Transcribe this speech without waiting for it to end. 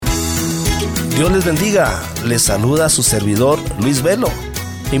Dios les bendiga, les saluda su servidor Luis Velo,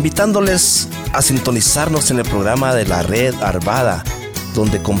 invitándoles a sintonizarnos en el programa de la Red Arvada,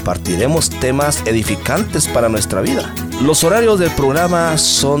 donde compartiremos temas edificantes para nuestra vida. Los horarios del programa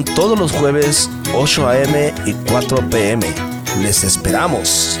son todos los jueves 8 a.m. y 4 p.m. Les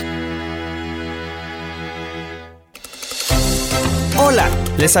esperamos. Hola,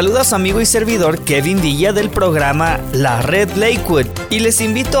 les saluda su amigo y servidor Kevin Villa del programa La Red Lakewood y les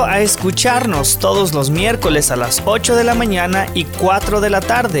invito a escucharnos todos los miércoles a las 8 de la mañana y 4 de la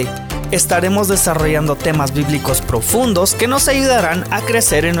tarde. Estaremos desarrollando temas bíblicos profundos que nos ayudarán a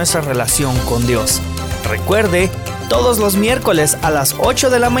crecer en nuestra relación con Dios. Recuerde, todos los miércoles a las 8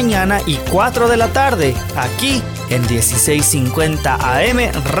 de la mañana y 4 de la tarde, aquí en 1650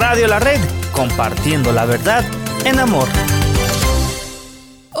 AM Radio La Red, compartiendo la verdad en amor.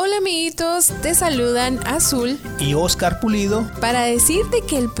 Hola amiguitos, te saludan Azul y Oscar Pulido para decirte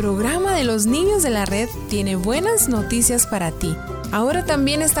que el programa de los niños de la red tiene buenas noticias para ti. Ahora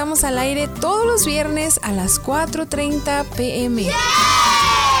también estamos al aire todos los viernes a las 4:30 p.m.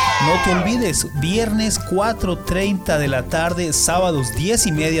 No te olvides, viernes 4:30 de la tarde, sábados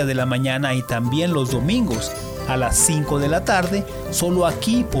 10:30 de la mañana y también los domingos a las 5 de la tarde, solo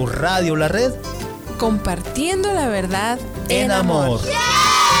aquí por Radio La Red. Compartiendo la verdad en amor.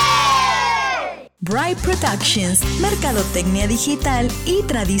 Bright Productions, mercadotecnia digital y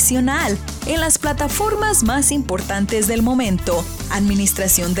tradicional en las plataformas más importantes del momento,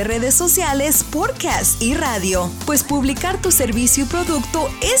 administración de redes sociales, podcast y radio. Pues publicar tu servicio y producto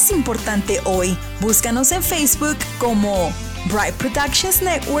es importante hoy. Búscanos en Facebook como Bright Productions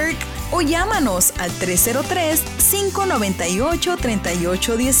Network o llámanos al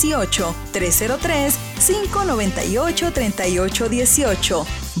 303-598-3818, 303-598-3818.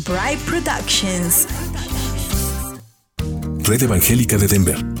 Bright Productions. Red Evangélica de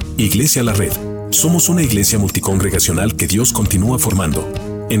Denver. Iglesia La Red. Somos una iglesia multicongregacional que Dios continúa formando.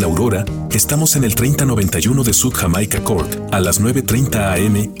 En Aurora, estamos en el 3091 de South Jamaica Court, a las 9:30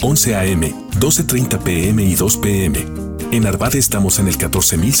 a.m., 11 a.m., 12:30 p.m. y 2 p.m. En Arvada estamos en el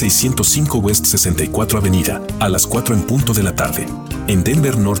 14605 West 64 Avenida, a las 4 en punto de la tarde. En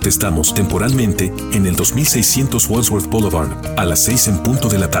Denver Norte estamos temporalmente en el 2600 Wadsworth Boulevard, a las 6 en punto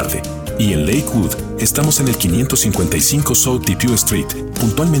de la tarde. Y en Lakewood estamos en el 555 South Depew Street,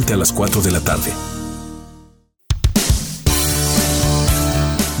 puntualmente a las 4 de la tarde.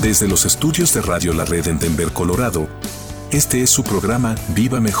 Desde los estudios de Radio La Red en Denver, Colorado, este es su programa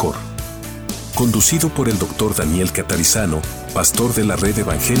Viva Mejor, conducido por el Dr. Daniel Catarizano, pastor de la Red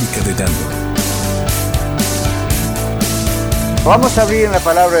Evangélica de Denver. Vamos a abrir en la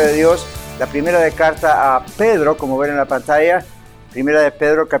palabra de Dios la primera de carta a Pedro, como ven en la pantalla, primera de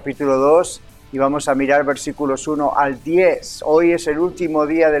Pedro capítulo 2, y vamos a mirar versículos 1 al 10. Hoy es el último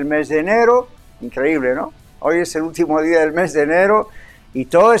día del mes de enero, increíble, ¿no? Hoy es el último día del mes de enero, y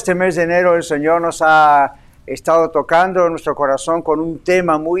todo este mes de enero el Señor nos ha estado tocando en nuestro corazón con un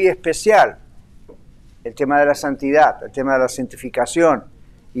tema muy especial, el tema de la santidad, el tema de la santificación.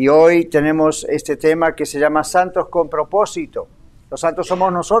 Y hoy tenemos este tema que se llama Santos con propósito. Los santos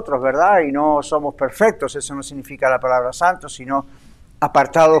somos nosotros, ¿verdad? Y no somos perfectos, eso no significa la palabra santo, sino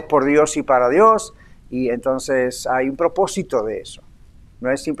apartados por Dios y para Dios. Y entonces hay un propósito de eso.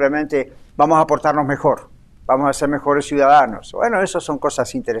 No es simplemente vamos a portarnos mejor, vamos a ser mejores ciudadanos. Bueno, eso son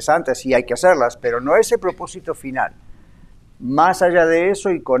cosas interesantes y hay que hacerlas, pero no es el propósito final. Más allá de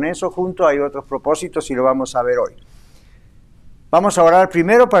eso y con eso junto hay otros propósitos y lo vamos a ver hoy. Vamos a orar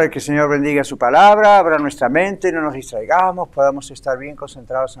primero para que el Señor bendiga su palabra, abra nuestra mente, no nos distraigamos, podamos estar bien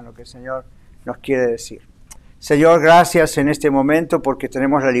concentrados en lo que el Señor nos quiere decir. Señor, gracias en este momento porque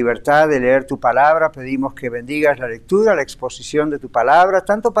tenemos la libertad de leer tu palabra. Pedimos que bendigas la lectura, la exposición de tu palabra,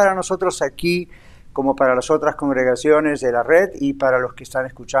 tanto para nosotros aquí como para las otras congregaciones de la red y para los que están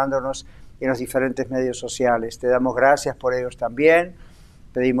escuchándonos en los diferentes medios sociales. Te damos gracias por ellos también.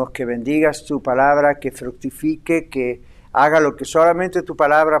 Pedimos que bendigas tu palabra, que fructifique, que haga lo que solamente tu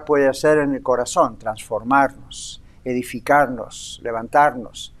palabra puede hacer en el corazón, transformarnos, edificarnos,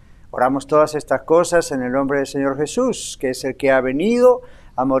 levantarnos. Oramos todas estas cosas en el nombre del Señor Jesús, que es el que ha venido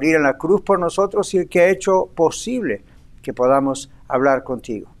a morir en la cruz por nosotros y el que ha hecho posible que podamos hablar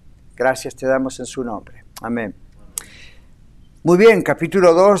contigo. Gracias te damos en su nombre. Amén. Muy bien,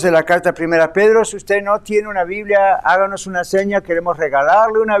 capítulo 2 de la carta primera a Pedro. Si usted no tiene una Biblia, háganos una seña. Queremos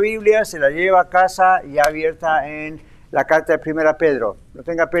regalarle una Biblia, se la lleva a casa ya abierta en la carta de primera Pedro. No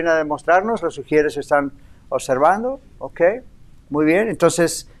tenga pena de mostrarnos, los sugieres están observando. Ok, muy bien.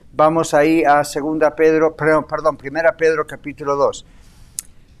 Entonces vamos ahí a primera Pedro capítulo 2.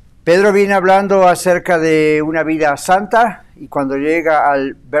 Pedro viene hablando acerca de una vida santa y cuando llega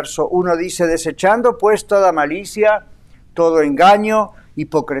al verso 1 dice, desechando pues toda malicia, todo engaño,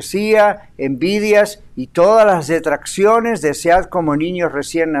 hipocresía, envidias y todas las detracciones, desead como niños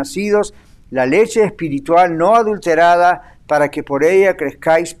recién nacidos la leche espiritual no adulterada, para que por ella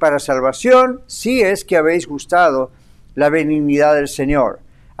crezcáis para salvación, si es que habéis gustado la benignidad del Señor.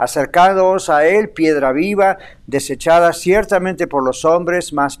 Acercándoos a Él, piedra viva, desechada ciertamente por los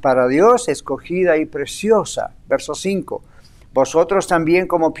hombres, mas para Dios escogida y preciosa. Verso 5. Vosotros también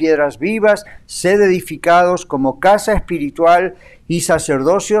como piedras vivas, sed edificados como casa espiritual y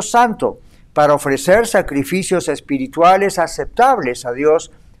sacerdocio santo, para ofrecer sacrificios espirituales aceptables a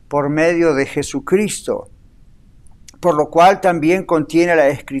Dios por medio de Jesucristo. Por lo cual también contiene la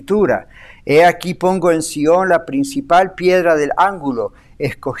Escritura. He aquí pongo en Sión la principal piedra del ángulo,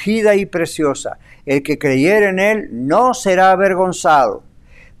 escogida y preciosa. El que creyere en él no será avergonzado.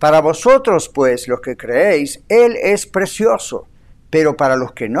 Para vosotros, pues, los que creéis, él es precioso. Pero para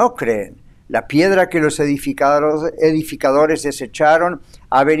los que no creen, la piedra que los edificadores desecharon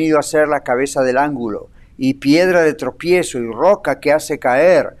ha venido a ser la cabeza del ángulo, y piedra de tropiezo y roca que hace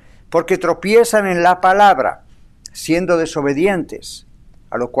caer, porque tropiezan en la palabra, siendo desobedientes,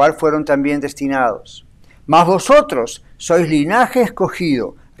 a lo cual fueron también destinados. Mas vosotros sois linaje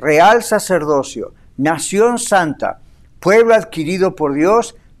escogido, real sacerdocio, nación santa, pueblo adquirido por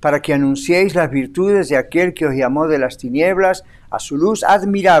Dios, para que anunciéis las virtudes de aquel que os llamó de las tinieblas a su luz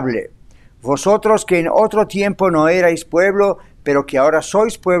admirable. Vosotros que en otro tiempo no erais pueblo, pero que ahora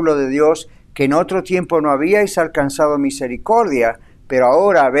sois pueblo de Dios, que en otro tiempo no habíais alcanzado misericordia, pero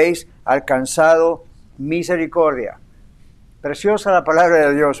ahora habéis alcanzado misericordia. Preciosa la palabra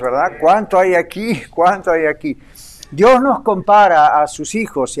de Dios, ¿verdad? ¿Cuánto hay aquí? ¿Cuánto hay aquí? Dios nos compara a sus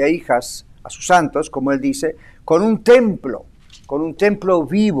hijos y a hijas, a sus santos, como Él dice, con un templo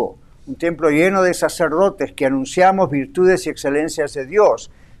vivo, un templo lleno de sacerdotes que anunciamos virtudes y excelencias de Dios.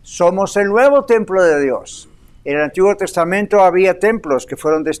 Somos el nuevo templo de Dios. En el Antiguo Testamento había templos que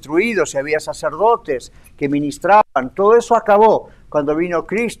fueron destruidos y había sacerdotes que ministraban. Todo eso acabó cuando vino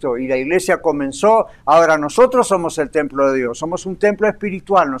Cristo y la iglesia comenzó. Ahora nosotros somos el templo de Dios. Somos un templo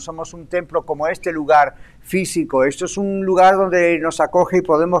espiritual, no somos un templo como este lugar físico. Esto es un lugar donde nos acoge y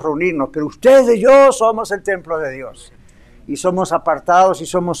podemos reunirnos. Pero ustedes y yo somos el templo de Dios. Y somos apartados y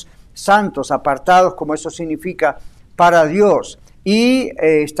somos santos, apartados como eso significa para Dios. Y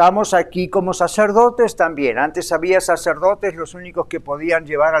estamos aquí como sacerdotes también. Antes había sacerdotes, los únicos que podían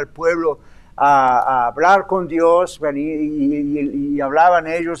llevar al pueblo a hablar con Dios, y hablaban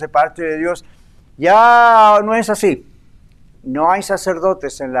ellos de parte de Dios. Ya no es así. No hay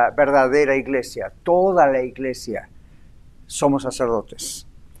sacerdotes en la verdadera iglesia. Toda la iglesia somos sacerdotes.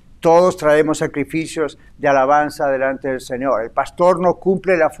 Todos traemos sacrificios de alabanza delante del Señor. El pastor no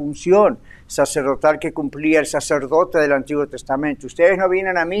cumple la función sacerdotal que cumplía el sacerdote del Antiguo Testamento. Ustedes no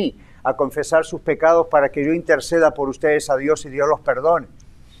vienen a mí a confesar sus pecados para que yo interceda por ustedes a Dios y Dios los perdone.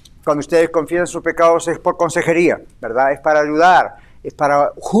 Cuando ustedes confiesan sus pecados es por consejería, ¿verdad? Es para ayudar, es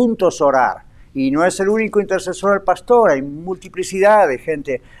para juntos orar. Y no es el único intercesor el pastor, hay multiplicidad de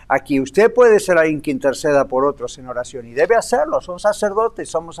gente aquí. Usted puede ser alguien que interceda por otros en oración y debe hacerlo. Son sacerdotes,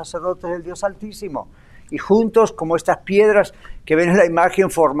 somos sacerdotes del Dios Altísimo. Y juntos, como estas piedras que ven en la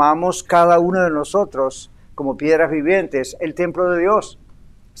imagen, formamos cada uno de nosotros, como piedras vivientes, el templo de Dios.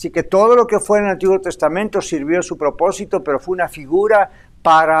 Así que todo lo que fue en el Antiguo Testamento sirvió su propósito, pero fue una figura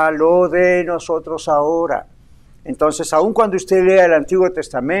para lo de nosotros ahora. Entonces, aun cuando usted lea el Antiguo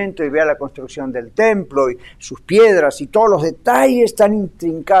Testamento y vea la construcción del templo y sus piedras y todos los detalles tan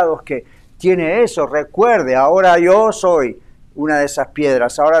intrincados que tiene eso, recuerde, ahora yo soy una de esas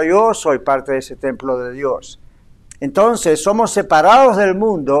piedras, ahora yo soy parte de ese templo de Dios. Entonces, somos separados del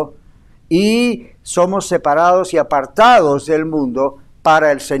mundo y somos separados y apartados del mundo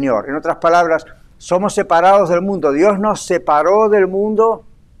para el Señor. En otras palabras, somos separados del mundo. Dios nos separó del mundo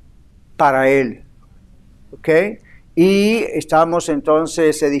para Él. ¿Ok? Y estamos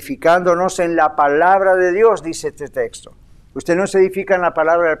entonces edificándonos en la palabra de Dios, dice este texto. Usted no se edifica en la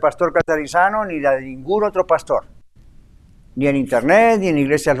palabra del pastor Catarizano ni la de ningún otro pastor, ni en internet, ni en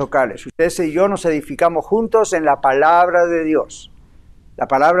iglesias locales. Ustedes y yo nos edificamos juntos en la palabra de Dios. La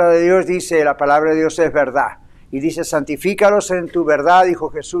palabra de Dios dice, la palabra de Dios es verdad. Y dice, santifícalos en tu verdad, dijo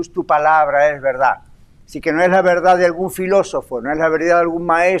Jesús, tu palabra es verdad. Así que no es la verdad de algún filósofo, no es la verdad de algún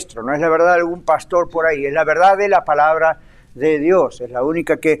maestro, no es la verdad de algún pastor por ahí, es la verdad de la palabra de Dios, es la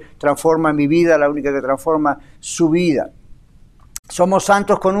única que transforma mi vida, la única que transforma su vida. Somos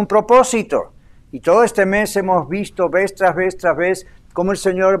santos con un propósito, Y todo este mes hemos visto vez tras vez cómo el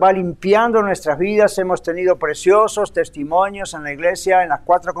Señor va limpiando nuestras vidas. Hemos tenido preciosos testimonios en la iglesia, en las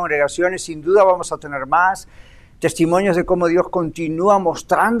 4 congregaciones. Sin duda vamos a tener más testimonios de cómo Dios continúa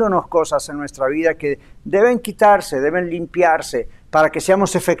mostrándonos cosas en nuestra vida que deben quitarse, deben limpiarse para que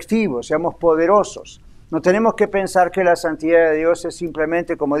seamos efectivos, seamos poderosos. No tenemos que pensar que la santidad de Dios es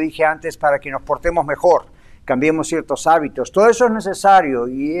simplemente, como dije antes, para que nos portemos mejor, cambiemos ciertos hábitos. Todo eso es necesario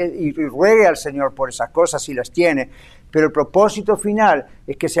y ruegue al Señor por esas cosas si las tiene. Pero el propósito final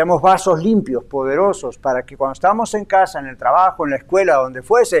es que seamos vasos limpios, poderosos, para que cuando estamos en casa, en el trabajo, en la escuela, donde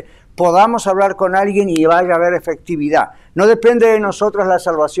fuese, podamos hablar con alguien y vaya a haber efectividad. No depende de nosotros la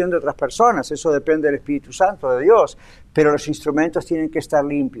salvación de otras personas, eso depende del Espíritu Santo de Dios, pero los instrumentos tienen que estar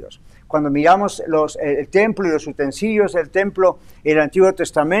limpios. Cuando miramos el templo y los utensilios del templo en el Antiguo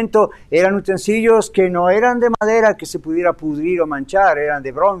Testamento, eran utensilios que no eran de madera que se pudiera pudrir o manchar, eran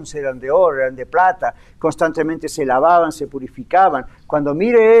de bronce, eran de oro, eran de plata, constantemente se lavaban, se purificaban. Cuando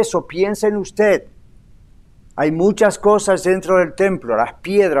mire eso, piense en usted. Hay muchas cosas dentro del templo, las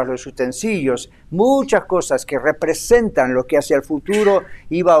piedras, los utensilios, muchas cosas que representan lo que hacia el futuro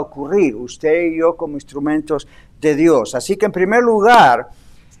iba a ocurrir, usted y yo como instrumentos de Dios. Así que en primer lugar,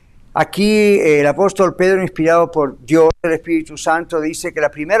 aquí el apóstol Pedro, inspirado por Dios, el Espíritu Santo, dice que la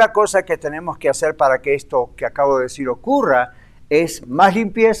primera cosa que tenemos que hacer para que esto que acabo de decir ocurra es más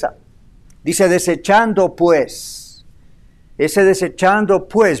limpieza. Dice desechando pues. Ese desechando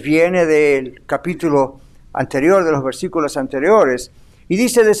pues viene del capítulo anterior, de los versículos anteriores, y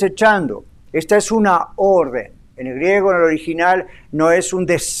dice desechando. Esta es una orden. En el griego, en el original, no es un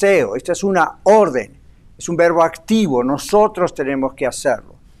deseo, esta es una orden, es un verbo activo, nosotros tenemos que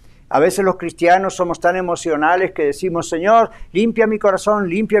hacerlo. A veces los cristianos somos tan emocionales que decimos, Señor, limpia mi corazón,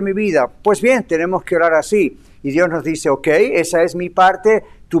 limpia mi vida. Pues bien, tenemos que orar así. Y Dios nos dice, ok, esa es mi parte,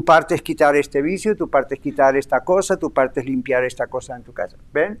 tu parte es quitar este vicio, tu parte es quitar esta cosa, tu parte es limpiar esta cosa en tu casa.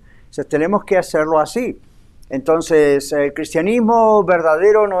 ¿Ven? O sea, tenemos que hacerlo así. Entonces, el cristianismo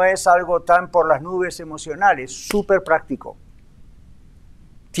verdadero no es algo tan por las nubes emocionales, súper práctico.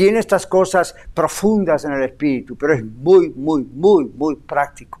 Tiene estas cosas profundas en el espíritu, pero es muy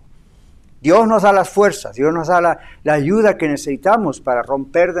práctico. Dios nos da las fuerzas, Dios nos da la ayuda que necesitamos para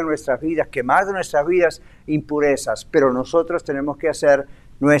romper de nuestras vidas, quemar de nuestras vidas impurezas, pero nosotros tenemos que hacer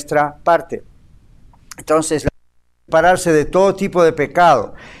nuestra parte. Entonces, separarse de todo tipo de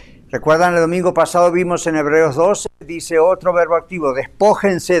pecado. ¿Recuerdan el domingo pasado vimos en Hebreos 12, dice otro verbo activo,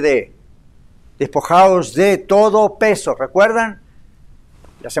 despójense de, despojaos de todo peso, ¿recuerdan?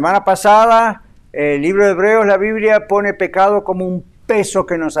 La semana pasada, el libro de Hebreos, la Biblia pone pecado como un peso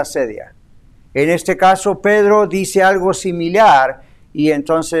que nos asedia. En este caso, Pedro dice algo similar y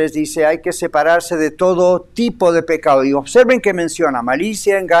entonces dice hay que separarse de todo tipo de pecado. Y observen que menciona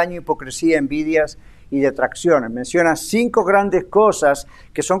malicia, engaño, hipocresía, envidias y detracciones. Menciona 5 grandes cosas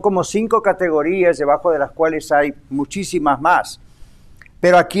que son como 5 categorías debajo de las cuales hay muchísimas más.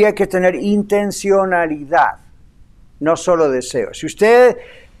 Pero aquí hay que tener intencionalidad, no solo deseo. Si usted,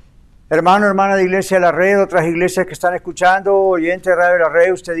 hermano, hermana de Iglesia de la Red, otras iglesias que están escuchando, oyente de Radio de la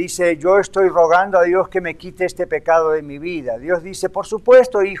Red, usted dice, yo estoy rogando a Dios que me quite este pecado de mi vida. Dios dice, por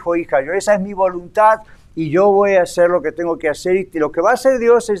supuesto, hijo, hija, esa es mi voluntad y yo voy a hacer lo que tengo que hacer. Y lo que va a hacer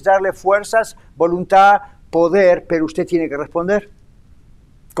Dios es darle fuerzas, voluntad, poder, pero usted tiene que responder.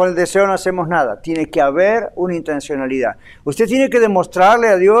 Con el deseo no hacemos nada. Tiene que haber una intencionalidad. Usted tiene que demostrarle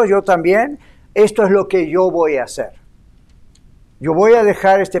a Dios, yo también, esto es lo que yo voy a hacer. Yo voy a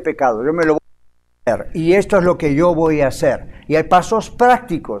dejar este pecado, yo me lo voy a hacer y esto es lo que yo voy a hacer. Y hay pasos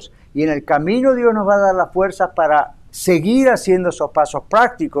prácticos y en el camino Dios nos va a dar la fuerza para seguir haciendo esos pasos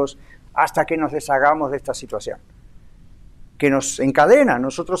prácticos hasta que nos deshagamos de esta situación que nos encadena.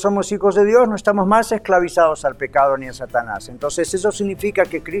 Nosotros somos hijos de Dios, no estamos más esclavizados al pecado ni a Satanás. Entonces eso significa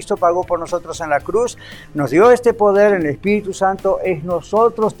que Cristo pagó por nosotros en la cruz, nos dio este poder en el Espíritu Santo, es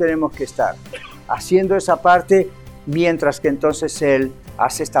nosotros tenemos que estar haciendo esa parte. Mientras que entonces Él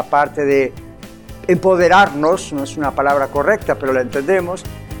hace esta parte de empoderarnos, no es una palabra correcta, pero la entendemos,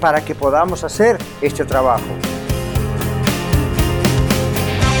 para que podamos hacer este trabajo.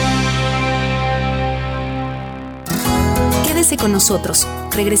 Quédese con nosotros.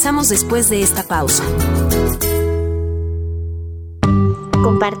 Regresamos después de esta pausa.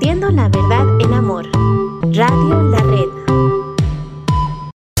 Compartiendo la verdad en amor. Radio La Red.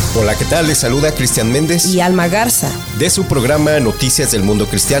 Hola, ¿qué tal? Les saluda Cristian Méndez y Alma Garza de su programa Noticias del Mundo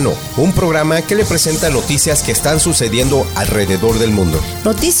Cristiano, un programa que le presenta noticias que están sucediendo alrededor del mundo.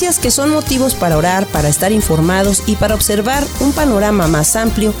 Noticias que son motivos para orar, para estar informados y para observar un panorama más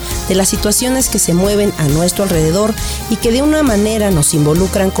amplio de las situaciones que se mueven a nuestro alrededor y que de una manera nos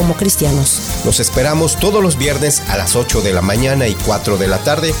involucran como cristianos. Los esperamos todos los viernes a las 8 de la mañana y 4 de la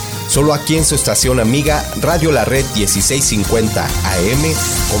tarde, solo aquí en su estación amiga Radio La Red 1650 AM,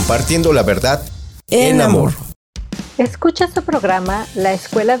 compartiendo la verdad en amor. Escucha su programa La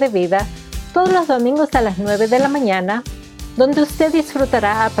Escuela de Vida todos los domingos a las 9 de la mañana, donde usted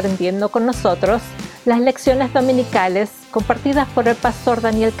disfrutará aprendiendo con nosotros las lecciones dominicales compartidas por el pastor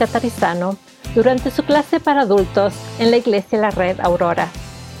Daniel Catarizano durante su clase para adultos en la Iglesia La Red Aurora.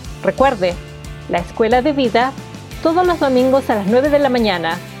 Recuerde, La Escuela de Vida todos los domingos a las 9 de la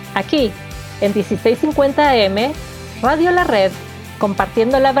mañana, aquí en 1650 AM, Radio La Red,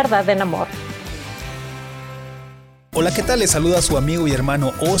 compartiendo la verdad en amor. Hola, ¿qué tal? Les saluda su amigo y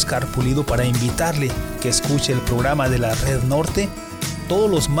hermano Oscar Pulido para invitarle que escuche el programa de la Red Norte todos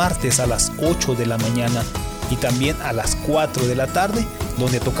los martes a las 8 de la mañana y también a las 4 de la tarde,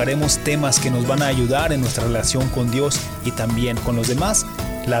 donde tocaremos temas que nos van a ayudar en nuestra relación con Dios y también con los demás.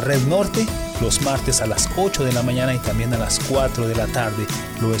 La Red Norte, los martes a las 8 de la mañana y también a las 4 de la tarde.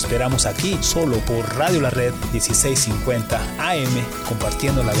 Lo esperamos aquí, solo por Radio La Red 1650 AM,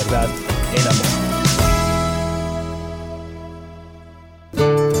 compartiendo la verdad en amor.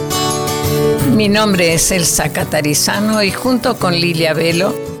 Mi nombre es Elsa Catarizano y junto con Lilia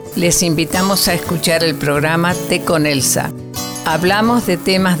Velo les invitamos a escuchar el programa Té con Elsa. Hablamos de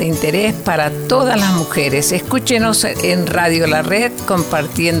temas de interés para todas las mujeres. Escúchenos en Radio La Red,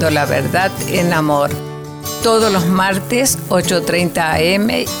 compartiendo la verdad en amor. Todos los martes, 8:30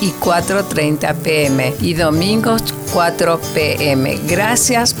 AM y 4:30 PM. Y domingos, 4 PM.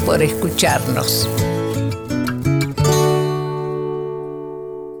 Gracias por escucharnos.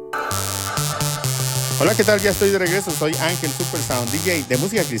 Hola, ¿qué tal? Ya estoy de regreso. Soy Ángel Supersound, DJ de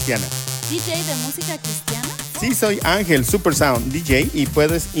música cristiana. ¿DJ de música cristiana? Sí, soy Ángel Supersound DJ y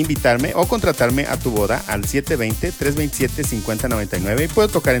puedes invitarme o contratarme a tu boda al 720-327-5099 y puedo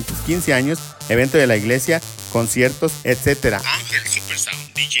tocar en tus 15 años, evento de la iglesia, conciertos, etc. Ángel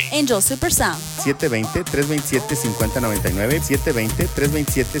Supersound DJ. Angel Supersound. 720-327-5099,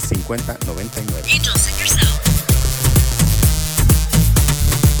 720-327-5099. Angel Supersound.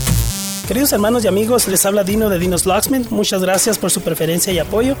 Queridos hermanos y amigos, les habla Dino de Dino's Locksmith. Muchas gracias por su preferencia y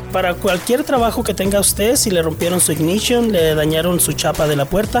apoyo. Para cualquier trabajo que tenga usted, si le rompieron su ignition, le dañaron su chapa de la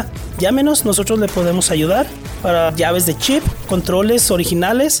puerta, llámenos, nosotros le podemos ayudar. Para llaves de chip, controles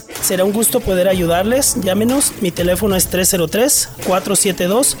originales, será un gusto poder ayudarles. Llámenos, mi teléfono es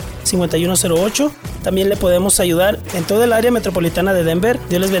 303-472-5108. También le podemos ayudar en todo el área metropolitana de Denver.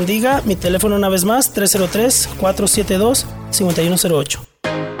 Dios les bendiga. Mi teléfono una vez más, 303-472-5108.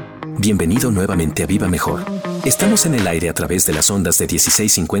 Bienvenido nuevamente a Viva Mejor. Estamos en el aire a través de las ondas de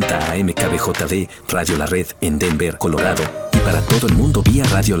 1650 AM KBJD, Radio La Red en Denver, Colorado, y para todo el mundo vía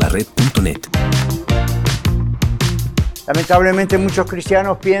radiolared.net. Lamentablemente muchos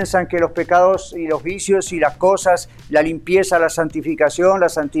cristianos piensan que los pecados y los vicios y las cosas, la limpieza, la santificación, la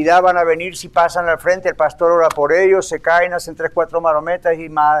santidad van a venir si pasan al frente, el pastor ora por ellos, se caen, hacen 3-4 marometas y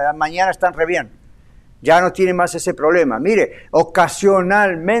mañana están re bien. Ya no tiene más ese problema. Mire,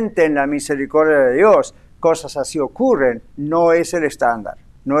 ocasionalmente en la misericordia de Dios cosas así ocurren, no es el estándar,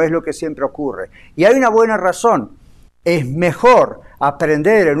 no es lo que siempre ocurre. Y hay una buena razón, es mejor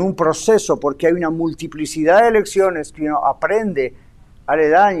aprender en un proceso porque hay una multiplicidad de lecciones que uno aprende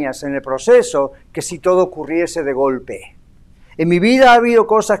aledañas en el proceso que si todo ocurriese de golpe. En mi vida ha habido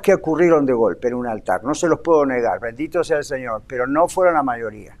cosas que ocurrieron de golpe en un altar, no se los puedo negar, bendito sea el Señor, pero no fueron la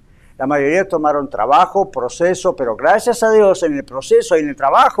mayoría. La mayoría tomaron trabajo, proceso, pero gracias a Dios en el proceso y en el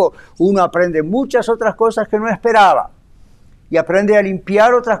trabajo uno aprende muchas otras cosas que no esperaba. Y aprende a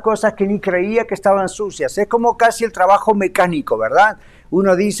limpiar otras cosas que ni creía que estaban sucias. Es como casi el trabajo mecánico, ¿verdad?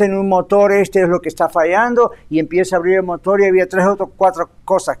 Uno dice en un motor, este es lo que está fallando, y empieza a abrir el motor y había 3 o 4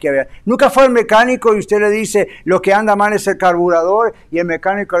 cosas que había. Nunca fue el mecánico y usted le dice, lo que anda mal es el carburador, y el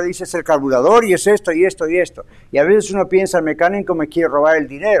mecánico le dice, es el carburador, y es esto, y esto, y esto. Y a veces uno piensa, el mecánico me quiere robar el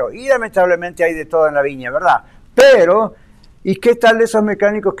dinero, y lamentablemente hay de todo en la viña, ¿verdad? Pero, ¿y qué tal de esos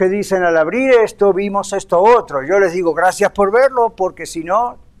mecánicos que dicen, al abrir esto, vimos esto otro? Yo les digo, gracias por verlo, porque si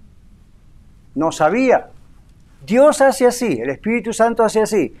no, no sabía. Dios hace así, el Espíritu Santo hace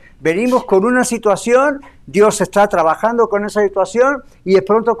así. Venimos con una situación, Dios está trabajando con esa situación y de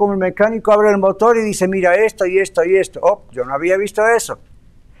pronto como el mecánico abre el motor y dice, mira esto y esto y esto. Oh, yo no había visto eso.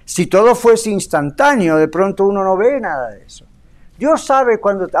 Si todo fuese instantáneo, de pronto uno no ve nada de eso. Dios sabe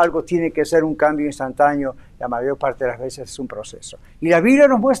cuando algo tiene que ser un cambio instantáneo. La mayor parte de las veces es un proceso. Y la Biblia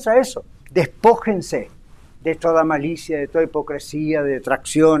nos muestra eso. Despójense de toda malicia, de toda hipocresía, de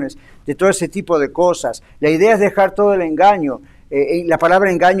detracciones, de todo ese tipo de cosas. La idea es dejar todo el engaño. La palabra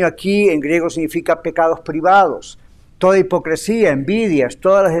engaño aquí en griego significa pecados privados. Toda hipocresía, envidias,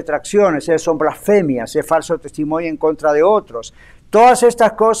 todas las detracciones, son blasfemias, es falso testimonio en contra de otros. Todas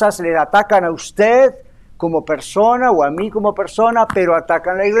estas cosas le atacan a usted como persona o a mí como persona, pero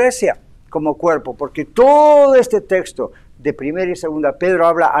atacan a la iglesia como cuerpo, porque todo este texto de 1 y 2 Pedro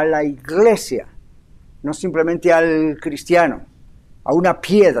habla a la iglesia, no simplemente al cristiano, a una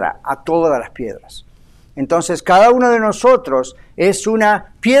piedra, a todas las piedras. Entonces, cada uno de nosotros es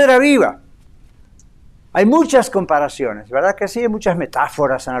una piedra viva. Hay muchas comparaciones, ¿verdad que sí? Hay muchas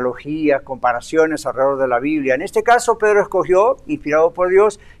metáforas, analogías, comparaciones alrededor de la Biblia. En este caso, Pedro escogió, inspirado por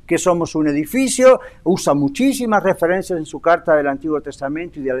Dios, que somos un edificio, usa muchísimas referencias en su carta del Antiguo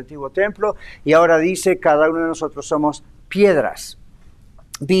Testamento y del Antiguo Templo, y ahora dice, cada uno de nosotros somos piedras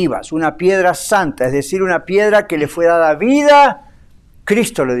vivas, una piedra santa, es decir, una piedra que le fue dada vida,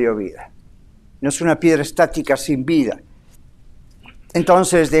 Cristo le dio vida. No es una piedra estática sin vida.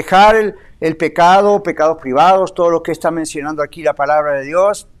 Entonces, dejar el pecado, pecados privados, todo lo que está mencionando aquí la palabra de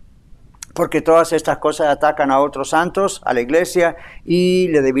Dios, porque todas estas cosas atacan a otros santos, a la iglesia, y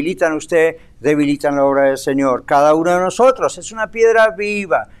le debilitan a usted, debilitan la obra del Señor. Cada uno de nosotros es una piedra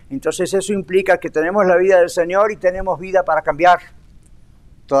viva. Entonces, eso implica que tenemos la vida del Señor y tenemos vida para cambiar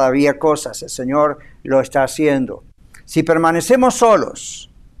todavía cosas. El Señor lo está haciendo. Si permanecemos solos,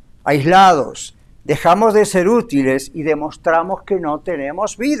 aislados, dejamos de ser útiles y demostramos que no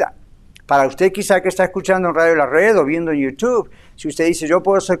tenemos vida. Para usted quizá que está escuchando en Radio La Red o viendo en YouTube, si usted dice, yo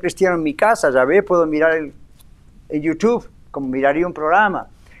puedo ser cristiano en mi casa, ya ve, puedo mirar en YouTube, como miraría un programa.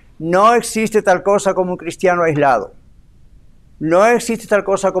 No existe tal cosa como un cristiano aislado. No existe tal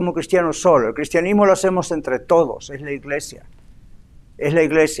cosa como un cristiano solo. El cristianismo lo hacemos entre todos, es la iglesia. Es la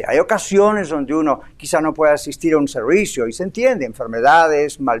iglesia. Hay ocasiones donde uno quizá no puede asistir a un servicio y se entiende,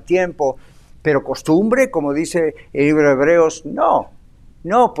 enfermedades, mal tiempo, pero costumbre, como dice el libro de Hebreos,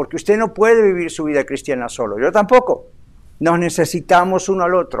 no, porque usted no puede vivir su vida cristiana solo, yo tampoco. Nos necesitamos uno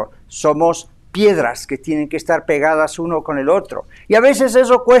al otro, somos piedras que tienen que estar pegadas uno con el otro. Y a veces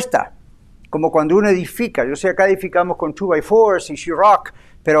eso cuesta, como cuando uno edifica. Yo sé, acá edificamos con 2x4s y Sheetrock,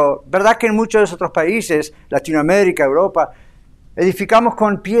 pero verdad que en muchos de los otros países, Latinoamérica, Europa, edificamos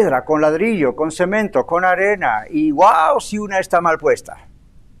con piedra, con ladrillo, con cemento, con arena, y wow, si una está mal puesta.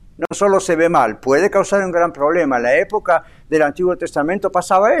 No solo se ve mal, puede causar un gran problema. En la época del Antiguo Testamento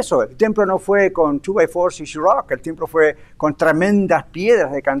pasaba eso. El templo no fue con 2x4s y Sheetrock, el templo fue con tremendas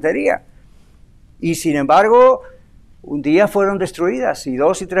piedras de cantería. Y sin embargo, un día fueron destruidas, y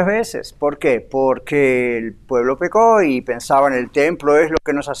 2 y 3 veces. ¿Por qué? Porque el pueblo pecó y pensaban el templo es lo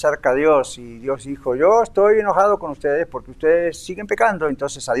que nos acerca a Dios. Y Dios dijo, yo estoy enojado con ustedes porque ustedes siguen pecando,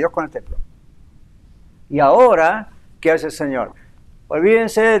 entonces adiós con el templo. Y ahora, ¿qué hace el Señor?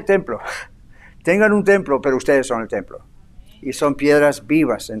 Olvídense del templo, tengan un templo, pero ustedes son el templo. Y son piedras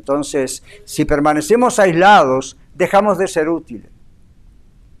vivas. Entonces, si permanecemos aislados, dejamos de ser útiles.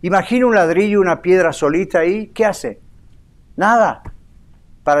 Imagina un ladrillo, una piedra solita ahí, ¿qué hace? Nada.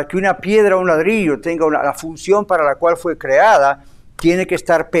 Para que una piedra o un ladrillo tenga la función para la cual fue creada, tiene que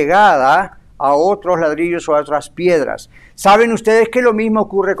estar pegada a otros ladrillos o a otras piedras. ¿Saben ustedes que lo mismo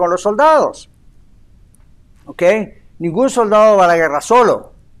ocurre con los soldados? ¿Ok? Ningún soldado va a la guerra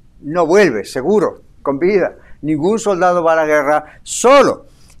solo, no vuelve, seguro, con vida. Ningún soldado va a la guerra solo.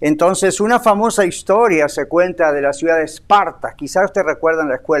 Entonces, una famosa historia se cuenta de la ciudad de Esparta. Quizás usted recuerda en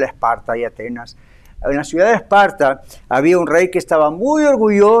la escuela Esparta y Atenas. En la ciudad de Esparta había un rey que estaba muy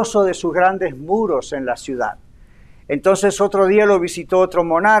orgulloso de sus grandes muros en la ciudad. Entonces, otro día lo visitó otro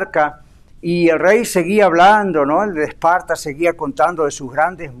monarca y el rey seguía hablando, ¿no? El de Esparta seguía contando de sus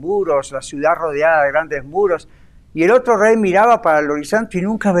grandes muros, la ciudad rodeada de grandes muros. Y el otro rey miraba para el horizonte y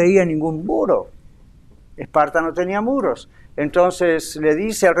nunca veía ningún muro. Esparta no tenía muros. Entonces le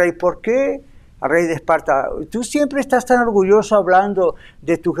dice al rey, ¿por qué? Al rey de Esparta, tú siempre estás tan orgulloso hablando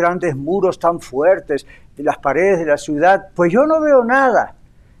de tus grandes muros tan fuertes, de las paredes de la ciudad. Pues yo no veo nada.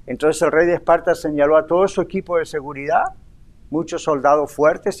 Entonces el rey de Esparta señaló a todo su equipo de seguridad, muchos soldados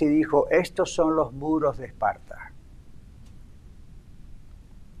fuertes, y dijo, estos son los muros de Esparta.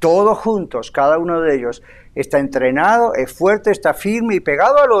 Todos juntos, cada uno de ellos está entrenado, es fuerte, está firme y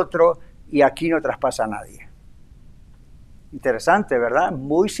pegado al otro, y aquí no traspasa a nadie. Interesante, ¿verdad?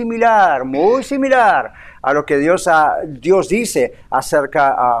 Muy similar a lo que Dios dice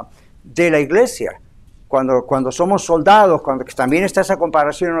acerca de la iglesia. Cuando somos soldados, cuando también está esa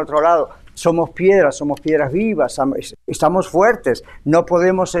comparación en otro lado, somos piedras vivas, estamos fuertes, no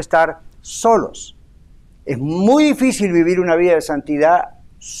podemos estar solos. Es muy difícil vivir una vida de santidad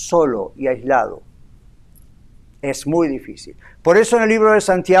solo y aislado. Es muy difícil. Por eso en el libro de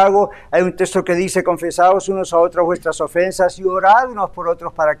Santiago hay un texto que dice: confesaos unos a otros vuestras ofensas y orad unos por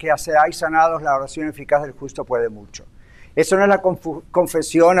otros para que seáis sanados. La oración eficaz del justo puede mucho. Eso no es la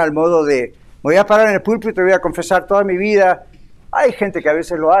confesión al modo de me voy a parar en el púlpito y voy a confesar toda mi vida. Hay gente que a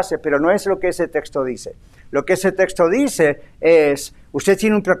veces lo hace, pero no es lo que ese texto dice. Lo que ese texto dice es: usted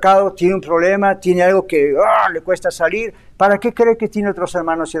tiene un pecado, tiene un problema, tiene algo que le cuesta salir. ¿Para qué cree que tiene otros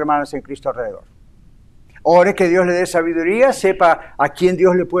hermanos y hermanas en Cristo alrededor? Ore que Dios le dé sabiduría, sepa a quién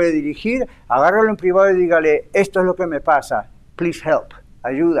Dios le puede dirigir, agárralo en privado y dígale: esto es lo que me pasa, please help,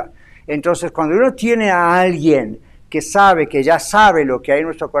 ayuda. Entonces, cuando uno tiene a alguien que sabe, que ya sabe lo que hay en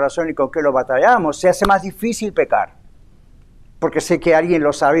nuestro corazón y con qué lo batallamos, se hace más difícil pecar. Porque sé que alguien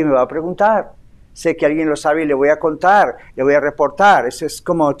lo sabe y me va a preguntar. Sé que alguien lo sabe y le voy a contar, le voy a reportar. Eso es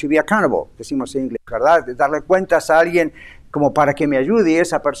como to be accountable, decimos en inglés, ¿verdad? De darle cuentas a alguien como para que me ayude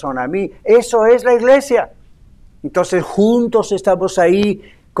esa persona a mí. Eso es la iglesia. Entonces juntos estamos ahí,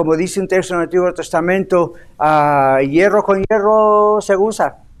 como dice un texto en el Antiguo Testamento, hierro con hierro se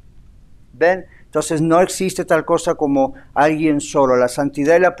usa. ¿Ven? Entonces no existe tal cosa como alguien solo. La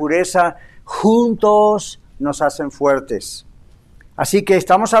santidad y la pureza juntos nos hacen fuertes. Así que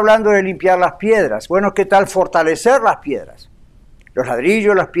estamos hablando de limpiar las piedras. Bueno, ¿qué tal fortalecer las piedras? Los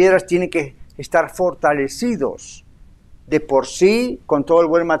ladrillos, las piedras tienen que estar fortalecidos de por sí, con todo el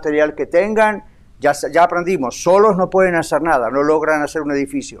buen material que tengan. Ya aprendimos, solos no pueden hacer nada, no logran hacer un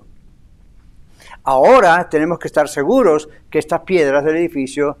edificio. Ahora tenemos que estar seguros que estas piedras del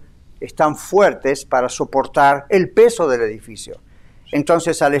edificio están fuertes para soportar el peso del edificio.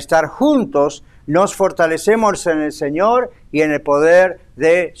 Entonces, al estar juntos, nos fortalecemos en el Señor y en el poder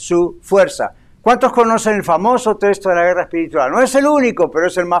de su fuerza. ¿Cuántos conocen el famoso texto de la guerra espiritual? No es el único, pero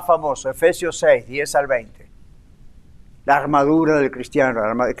es el más famoso, Efesios 6, 10 al 20. La armadura del cristiano,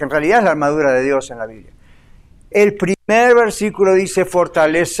 que en realidad es la armadura de Dios en la Biblia. El primer versículo dice: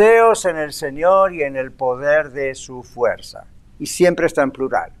 fortaleceos en el Señor y en el poder de su fuerza. Y siempre está en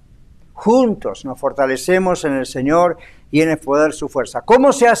plural. Juntos nos fortalecemos en el Señor y en el poder de su fuerza.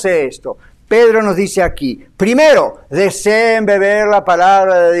 ¿Cómo se hace esto? Pedro nos dice aquí: primero, deseen beber la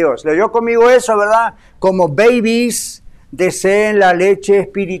palabra de Dios. ¿Leyó conmigo eso, verdad? Como babies, deseen la leche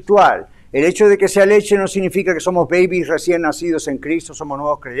espiritual. El hecho de que sea leche no significa que somos babies recién nacidos en Cristo, somos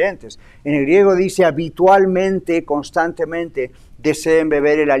nuevos creyentes. En el griego dice habitualmente, constantemente, deseen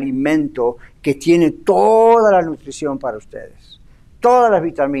beber el alimento que tiene toda la nutrición para ustedes. Todas las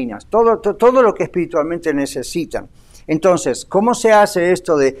vitaminas, todo lo que espiritualmente necesitan. Entonces, ¿cómo se hace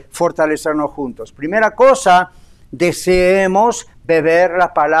esto de fortalecernos juntos? Primera cosa, deseemos beber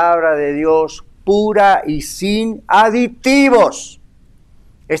la palabra de Dios pura y sin aditivos.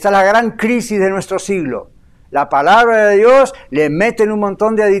 Esta es la gran crisis de nuestro siglo. La palabra de Dios le meten un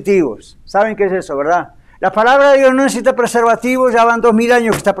montón de aditivos. ¿Saben qué es eso, verdad? La palabra de Dios no necesita preservativos, ya van 2000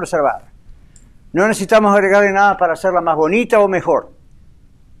 años que está preservada. No necesitamos agregarle nada para hacerla más bonita o mejor,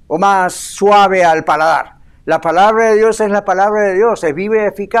 o más suave al paladar. La palabra de Dios es la palabra de Dios, es viva y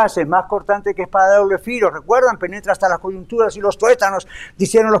eficaz, es más cortante que espada de doble filo. ¿Recuerdan? Penetra hasta las coyunturas y los tuétanos,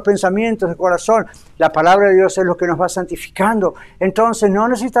 disciernen los pensamientos del corazón. La palabra de Dios es lo que nos va santificando. Entonces no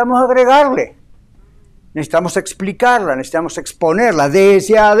necesitamos agregarle, necesitamos explicarla, necesitamos exponerla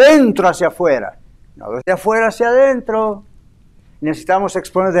desde adentro hacia afuera, no desde afuera hacia adentro. Necesitamos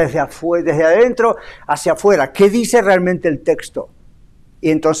exponer desde adentro hacia afuera. ¿Qué dice realmente el texto? Y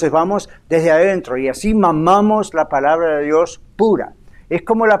entonces vamos desde adentro y así mamamos la palabra de Dios pura. Es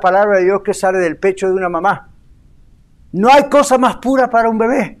como la palabra de Dios que sale del pecho de una mamá. No hay cosa más pura para un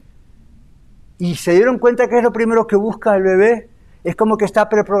bebé. ¿Y se dieron cuenta que es lo primero que busca el bebé? Es como que está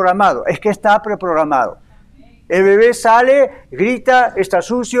preprogramado. Es que está preprogramado. El bebé sale, grita, está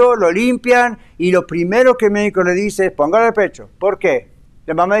sucio, lo limpian y lo primero que el médico le dice es póngalo al pecho. ¿Por qué?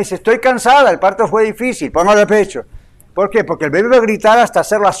 La mamá dice: estoy cansada, el parto fue difícil, póngalo al pecho. ¿Por qué? Porque el bebé va a gritar hasta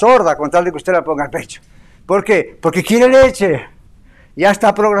hacerla sorda con tal de que usted la ponga al pecho. ¿Por qué? Porque quiere leche. Ya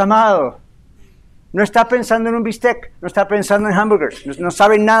está programado. No está pensando en un bistec, no está pensando en hamburgers, no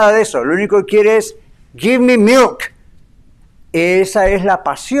sabe nada de eso. Lo único que quiere es give me milk. Esa es la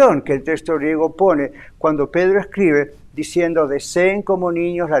pasión que el texto griego pone cuando Pedro escribe diciendo: deseen como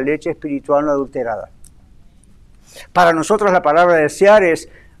niños la leche espiritual no adulterada. Para nosotros la palabra desear es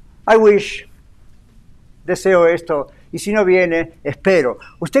I wish, deseo esto. Y si no viene, espero.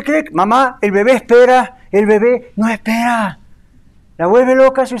 ¿Usted cree que, mamá, el bebé espera? El bebé no espera. La vuelve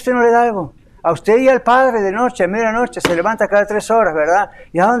loca si usted no le da algo. A usted y al padre de noche, a medianoche, se levanta cada 3 horas, ¿verdad?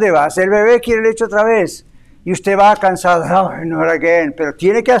 ¿Y a dónde vas? El bebé quiere leche otra vez. Y usted va cansado, no again. Pero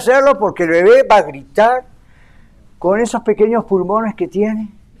tiene que hacerlo porque el bebé va a gritar con esos pequeños pulmones que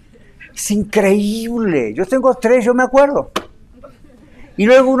tiene. Es increíble. Yo tengo 3, yo me acuerdo. Y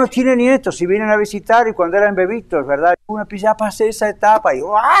luego uno tiene nietos y vienen a visitar y cuando eran bebitos, ¿verdad? Uno pues ya pasé esa etapa y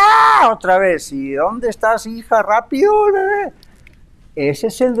 ¡ah! Otra vez. ¿Y dónde estás, hija? Rápido, bebé. Ese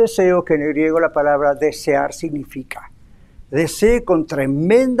es el deseo que en el griego la palabra desear significa. Desee con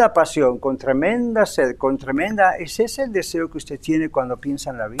tremenda pasión, con tremenda sed, con tremenda... ¿Ese es el deseo que usted tiene cuando piensa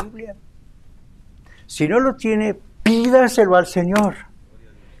en la Biblia? Si no lo tiene, pídaselo al Señor.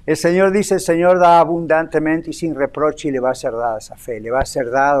 El Señor dice, el Señor da abundantemente y sin reproche y le va a ser dada esa fe, le va a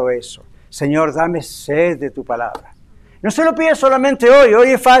ser dado eso. Señor, dame sed de tu palabra. No se lo pide solamente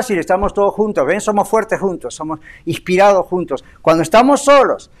hoy es fácil, estamos todos juntos, ¿ven? Somos fuertes juntos, somos inspirados juntos. Cuando estamos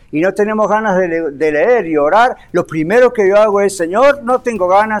solos y no tenemos ganas de leer y orar, lo primero que yo hago es, Señor, no tengo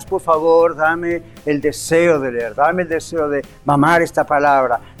ganas, por favor, dame el deseo de leer, dame el deseo de mamar esta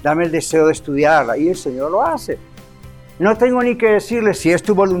palabra, dame el deseo de estudiarla, y el Señor lo hace. No tengo ni que decirle si es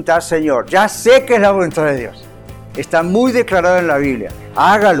tu voluntad, Señor. Ya sé que es la voluntad de Dios. Está muy declarado en la Biblia.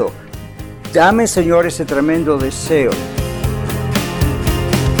 Hágalo. Dame, Señor, ese tremendo deseo.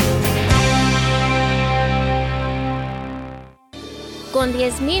 Con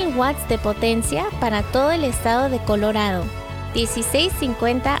 10.000 watts de potencia para todo el estado de Colorado.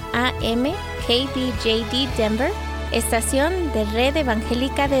 1650 AM KBJD Denver, estación de Red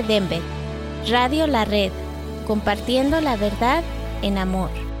Evangélica de Denver. Radio La Red, compartiendo la verdad en amor.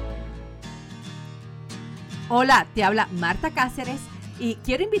 Hola, te habla Marta Cáceres y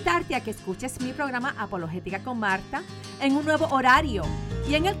quiero invitarte a que escuches mi programa Apologética con Marta en un nuevo horario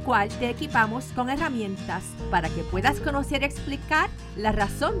y en el cual te equipamos con herramientas para que puedas conocer y explicar la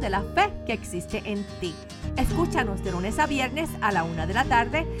razón de la fe que existe en ti. Escúchanos de lunes a viernes a la 1 de la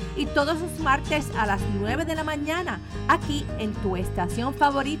tarde y todos los martes a las 9 de la mañana aquí en tu estación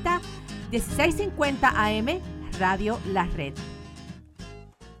favorita 1650 AM Radio La Red.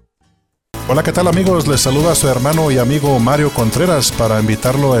 Hola, ¿qué tal amigos? Les saluda su hermano y amigo Mario Contreras para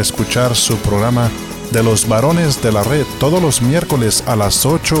invitarlo a escuchar su programa de los varones de la red todos los miércoles a las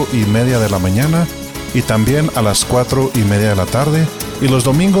 8:30 de la mañana y también a las 4:30 de la tarde y los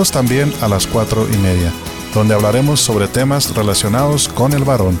domingos también a las 4:30, donde hablaremos sobre temas relacionados con el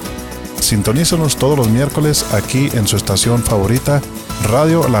varón. Sintonícenos todos los miércoles aquí en su estación favorita,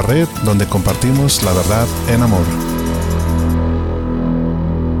 Radio La Red, donde compartimos la verdad en amor.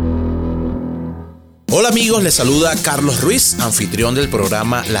 Hola amigos, les saluda Carlos Ruiz, anfitrión del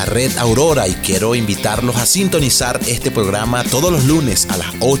programa La Red Aurora, y quiero invitarlos a sintonizar este programa todos los lunes a las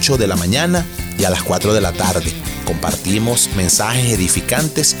 8 de la mañana y a las 4 de la tarde. Compartimos mensajes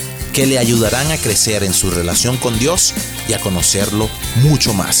edificantes que le ayudarán a crecer en su relación con Dios y a conocerlo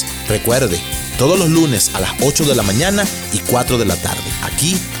mucho más. Recuerde, todos los lunes a las 8 de la mañana y 4 de la tarde,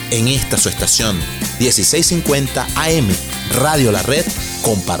 aquí en esta su estación 1650 AM, Radio La Red,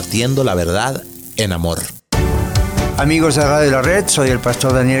 compartiendo la verdad en amor. Amigos de Radio La Red, soy el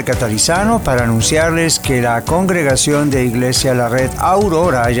pastor Daniel Catarizano para anunciarles que la congregación de Iglesia La Red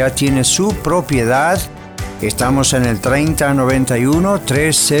Aurora ya tiene su propiedad. Estamos en el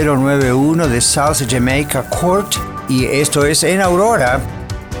 3091 de South Jamaica Court y esto es en Aurora,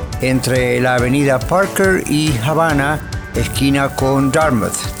 entre la avenida Parker y Havana, esquina con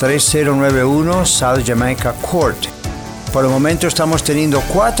Dartmouth, 3091 South Jamaica Court. Por el momento estamos teniendo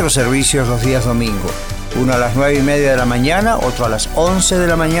 4 servicios los días domingo. Uno a las 9:30 de la mañana, otro a las 11 de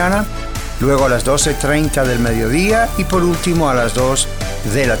la mañana, luego a las 12:30 del mediodía y por último a las 2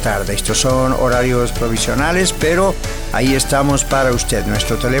 de la tarde. Estos son horarios provisionales, pero ahí estamos para usted.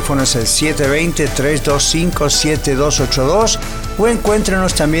 Nuestro teléfono es el 720-325-7282 o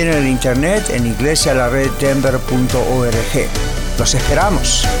encuéntrenos también en el internet en iglesialareddenver.org. Los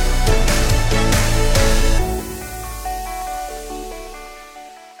esperamos.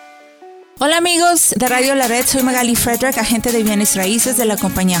 Hola amigos de Radio La Red, soy Magali Frederick, agente de bienes raíces de la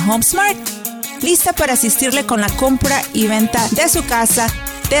compañía HomeSmart, lista para asistirle con la compra y venta de su casa,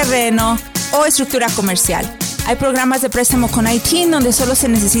 terreno o estructura comercial. Hay programas de préstamo con ITIN donde solo se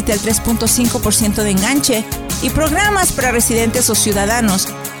necesita el 3.5% de enganche y programas para residentes o ciudadanos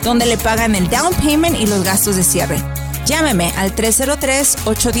donde le pagan el down payment y los gastos de cierre. Llámeme al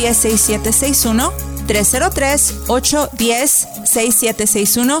 303-810-6761,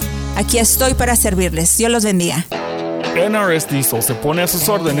 303-810-6761. Aquí estoy para servirles. Dios los bendiga. NRS Diesel se pone a sus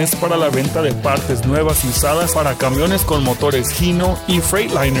órdenes para la venta de partes nuevas y usadas para camiones con motores Hino y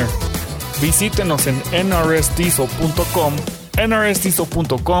Freightliner. Visítenos en nrsdiesel.com,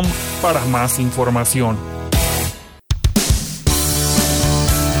 nrstizo.com para más información.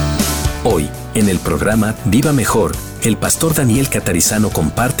 Hoy, en el programa Viva Mejor, el pastor Daniel Catarizano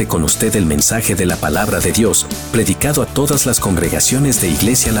comparte con usted el mensaje de la palabra de Dios, predicado a todas las congregaciones de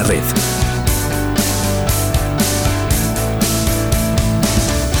Iglesia La Red.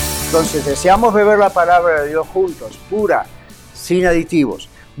 Entonces, deseamos beber la palabra de Dios juntos, pura, sin aditivos.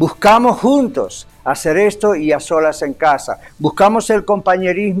 Buscamos juntos hacer esto y a solas en casa. Buscamos el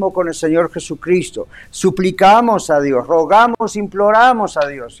compañerismo con el Señor Jesucristo. Suplicamos a Dios, rogamos, imploramos a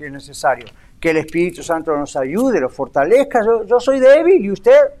Dios, si es necesario, que el Espíritu Santo nos ayude, lo fortalezca. Yo soy débil, ¿y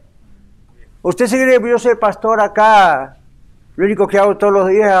usted? ¿Usted se cree que yo soy pastor acá? Lo único que hago todos los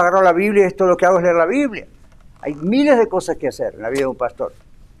días es agarrar la Biblia y esto lo que hago es leer la Biblia. Hay miles de cosas que hacer en la vida de un pastor.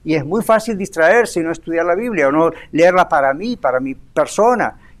 Y es muy fácil distraerse y no estudiar la Biblia o no leerla para mí, para mi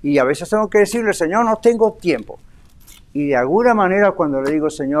persona. Y a veces tengo que decirle, Señor, no tengo tiempo. Y de alguna manera cuando le digo,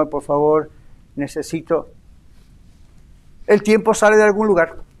 Señor, por favor, necesito, el tiempo sale de algún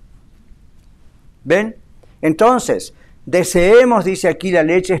lugar. ¿Ven? Entonces, deseemos, dice aquí, la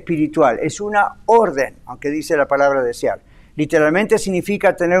leche espiritual. Es una orden, aunque dice la palabra desear. Literalmente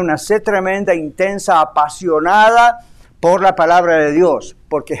significa tener una sed tremenda, intensa, apasionada por la palabra de Dios,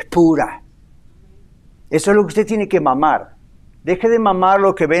 porque es pura. Eso es lo que usted tiene que mamar. Deje de mamar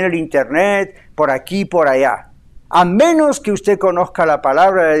lo que ve en el internet, por aquí, por allá. A menos que usted conozca la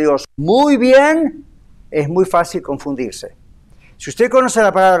palabra de Dios muy bien, es muy fácil confundirse. Si usted conoce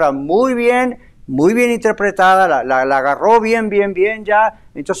la palabra muy bien interpretada, la agarró bien ya,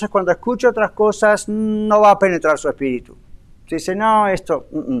 entonces cuando escucha otras cosas no va a penetrar su espíritu. Si dice, no, esto...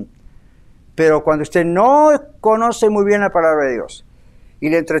 Pero cuando usted no conoce muy bien la palabra de Dios y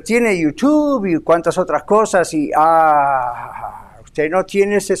le entretiene YouTube y cuantas otras cosas y usted no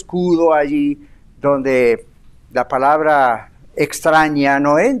tiene ese escudo allí donde la palabra extraña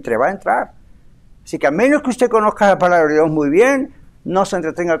no entre, va a entrar. Así que a menos que usted conozca la palabra de Dios muy bien, no se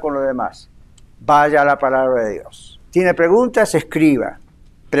entretenga con lo demás. Vaya a la palabra de Dios. ¿Tiene preguntas? Escriba,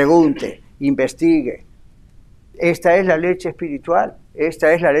 pregunte, investigue. Esta es la leche espiritual.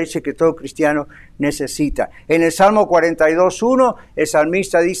 Esta es la leche que todo cristiano necesita. En el Salmo 42:1, el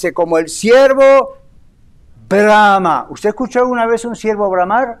salmista dice, como el ciervo brama. ¿Usted escuchó alguna vez un ciervo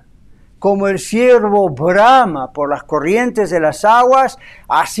bramar? Como el ciervo brama por las corrientes de las aguas,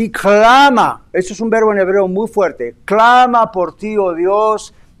 así clama. Eso es un verbo en hebreo muy fuerte. Clama por ti, oh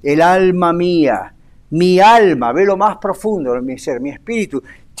Dios, el alma mía. Mi alma, ve lo más profundo de mi ser, mi espíritu,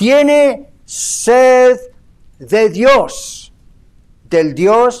 tiene sed de Dios, del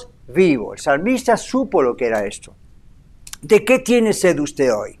Dios vivo. El salmista supo lo que era esto. ¿De qué tiene sed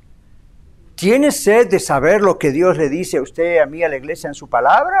usted hoy? ¿Tiene sed de saber lo que Dios le dice a usted, a mí, a la iglesia en su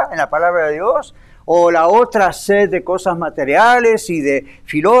palabra, en la palabra de Dios? ¿O la otra sed de cosas materiales y de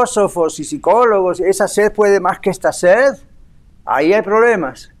filósofos y psicólogos? ¿Esa sed puede más que esta sed? Ahí hay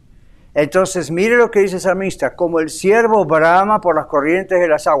problemas. Entonces, mire lo que dice el salmista, como el ciervo brama por las corrientes de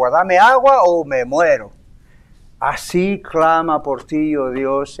las aguas, dame agua o me muero. Así clama por ti, oh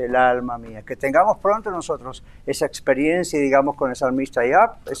Dios, el alma mía. Que tengamos pronto nosotros esa experiencia y digamos con el salmista,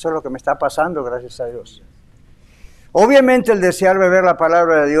 eso es lo que me está pasando, gracias a Dios. Obviamente el desear beber la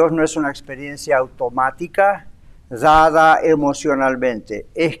palabra de Dios no es una experiencia automática, dada emocionalmente.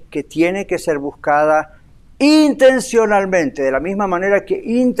 Es que tiene que ser buscada intencionalmente, de la misma manera que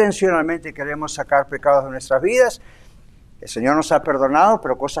intencionalmente queremos sacar pecados de nuestras vidas. El Señor nos ha perdonado,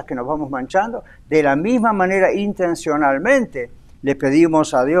 pero cosas que nos vamos manchando. De la misma manera, intencionalmente, le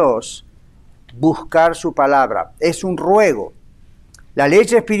pedimos a Dios buscar su palabra. Es un ruego. La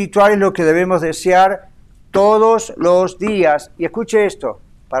leche espiritual es lo que debemos desear todos los días. Y escuche esto,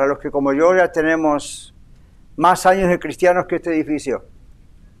 para los que como yo ya tenemos más años de cristianos que este edificio.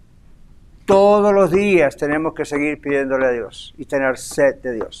 Todos los días tenemos que seguir pidiéndole a Dios y tener sed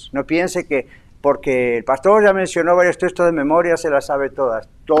de Dios. No piense que porque el pastor ya mencionó varios textos de memoria, se las sabe todas.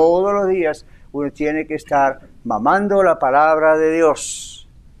 Todos los días uno tiene que estar mamando la palabra de Dios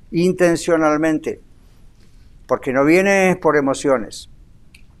intencionalmente, porque no viene por emociones.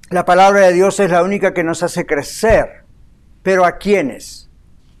 La palabra de Dios es la única que nos hace crecer, pero ¿a quiénes?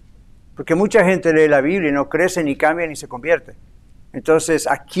 Porque mucha gente lee la Biblia y no crece, ni cambia, ni se convierte. Entonces,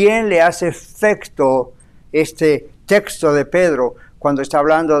 ¿a quién le hace efecto este texto de Pedro cuando está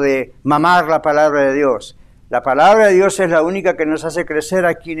hablando de mamar la palabra de Dios? La palabra de Dios es la única que nos hace crecer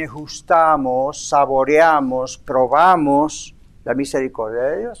a quienes gustamos, saboreamos, probamos la misericordia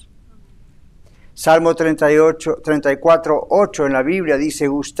de Dios. Salmo 34:8 en la Biblia dice,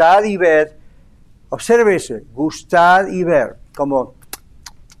 gustad y ved, observe eso, gustad y ver, como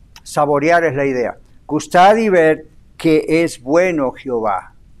saborear es la idea, gustad y ver que es bueno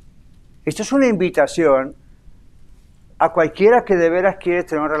Jehová. Esto es una invitación a cualquiera que de veras quiere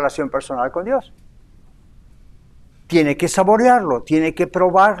tener una relación personal con Dios. Tiene que saborearlo, tiene que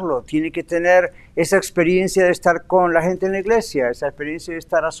probarlo, tiene que tener esa experiencia de estar con la gente en la iglesia, esa experiencia de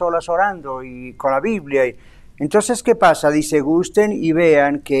estar a solas orando y con la Biblia. Entonces, ¿qué pasa? Dice, gusten y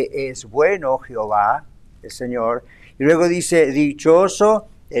vean que es bueno Jehová, el Señor. Y luego dice, dichoso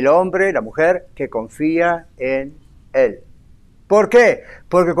el hombre, la mujer, que confía en Él. ¿Por qué?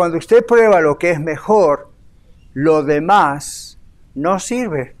 Porque cuando usted prueba lo que es mejor, lo demás no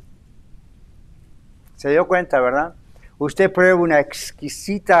sirve. ¿Se dio cuenta, verdad? Usted prueba una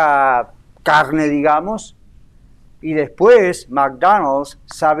exquisita carne, digamos, y después McDonald's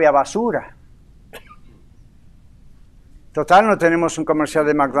sabe a basura. Total, no tenemos un comercial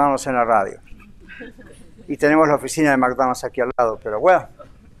de McDonald's en la radio. Y tenemos la oficina de McDonald's aquí al lado, pero bueno.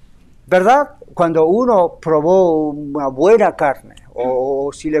 ¿Verdad? Cuando uno probó una buena carne,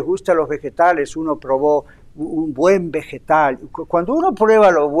 o si les gustan los vegetales, uno probó un buen vegetal. Cuando uno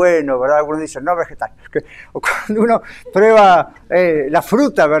prueba lo bueno, ¿verdad? Algunos dicen, no vegetal. O cuando uno prueba la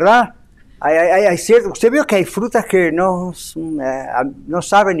fruta, ¿verdad? Hay cierto, usted vio que hay frutas que no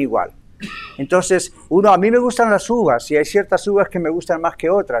saben igual. Entonces, a mí me gustan las uvas, y hay ciertas uvas que me gustan más que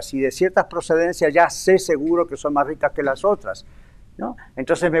otras, y de ciertas procedencias ya sé seguro que son más ricas que las otras, ¿no?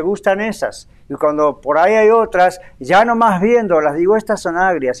 Entonces me gustan esas, y cuando por ahí hay otras, ya nomás viendo, las digo, estas son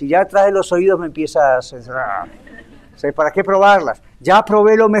agrias, y ya atrás de los oídos me empieza a cerrar. ¿Para qué probarlas? Ya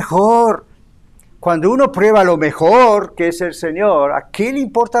probé lo mejor. Cuando uno prueba lo mejor, que es el Señor, ¿a qué le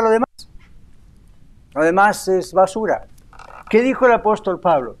importa lo demás? Lo demás es basura. ¿Qué dijo el apóstol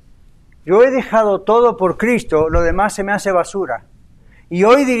Pablo? Yo he dejado todo por Cristo, lo demás se me hace basura. Y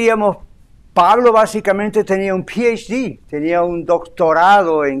hoy diríamos, Pablo básicamente tenía un PhD, tenía un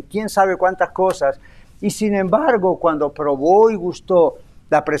doctorado en quién sabe cuántas cosas, y sin embargo, cuando probó y gustó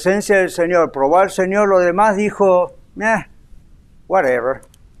la presencia del Señor, probó al Señor, lo demás dijo, whatever,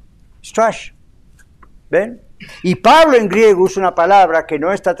 it's trash. ¿Ven? Y Pablo en griego usa una palabra que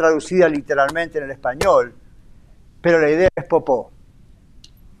no está traducida literalmente en el español, pero la idea es popó.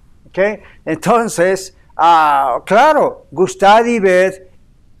 ¿Okay? Entonces, claro, gustad y ved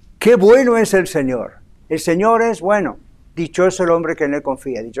qué bueno es el Señor. El Señor es bueno. Dichoso el hombre que en Él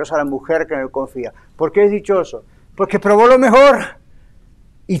confía. Dichosa la mujer que en Él confía. ¿Por qué es dichoso? Porque probó lo mejor.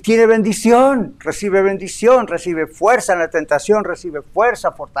 Y tiene bendición, recibe fuerza en la tentación, recibe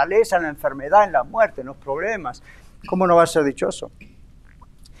fuerza, fortaleza en la enfermedad, en la muerte, en los problemas. ¿Cómo no va a ser dichoso?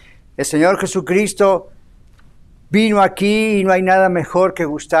 El Señor Jesucristo vino aquí y no hay nada mejor que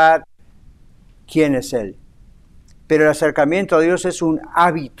gustar quién es Él. Pero el acercamiento a Dios es un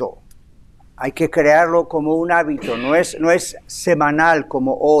hábito. Hay que crearlo como un hábito. No es semanal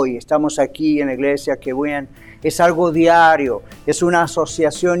como hoy. Estamos aquí en la iglesia, que bien. Es algo diario. Es una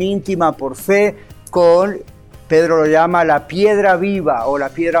asociación íntima por fe con, Pedro lo llama la piedra viva o la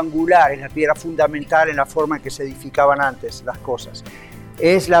piedra angular. Es la piedra fundamental en la forma en que se edificaban antes las cosas.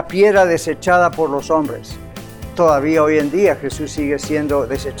 Es la piedra desechada por los hombres. Todavía hoy en día Jesús sigue siendo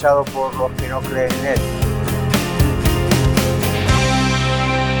desechado por los que no creen en Él.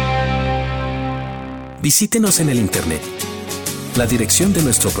 Visítenos en el internet. La dirección de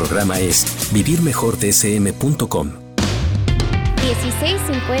nuestro programa es vivirmejordsm.com.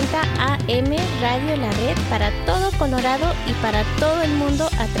 1650 AM Radio La Red para todo Colorado y para todo el mundo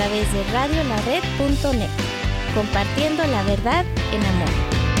a través de radiolared.net. Compartiendo la verdad en amor.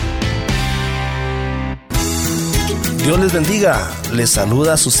 Dios les bendiga, les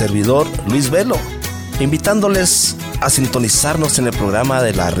saluda su servidor Luis Velo, invitándoles a sintonizarnos en el programa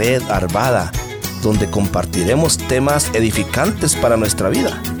de la Red Arvada, donde compartiremos temas edificantes para nuestra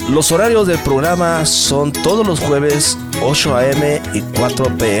vida. Los horarios del programa son todos los jueves 8 a.m. y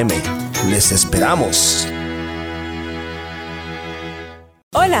 4 p.m. Les esperamos.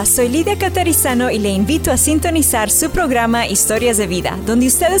 Hola, soy Lidia Catarizano y le invito a sintonizar su programa Historias de Vida, donde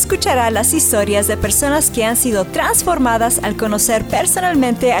usted escuchará las historias de personas que han sido transformadas al conocer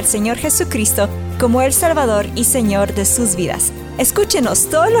personalmente al Señor Jesucristo como el Salvador y Señor de sus vidas. Escúchenos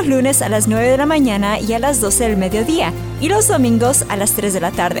todos los lunes a las 9 de la mañana y a las 12 del mediodía, y los domingos a las 3 de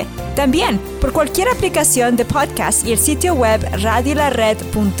la tarde. También por cualquier aplicación de podcast y el sitio web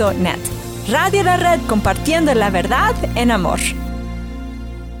radiolared.net. Radio La Red, compartiendo la verdad en amor.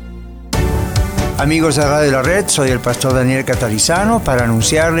 Amigos de Radio La Red, soy el pastor Daniel Catarizano para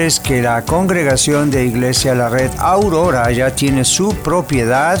anunciarles que la congregación de Iglesia La Red Aurora ya tiene su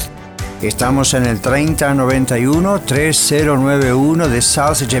propiedad. Estamos en el 3091 de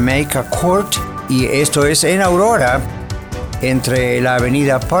South Jamaica Court, y esto es en Aurora, entre la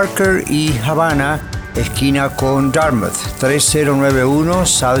avenida Parker y Havana, esquina con Dartmouth, 3091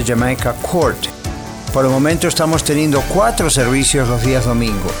 South Jamaica Court. Por el momento estamos teniendo 4 servicios los días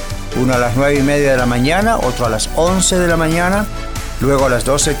domingo. Uno a las 9:30 de la mañana, otro a las 11 de la mañana, luego a las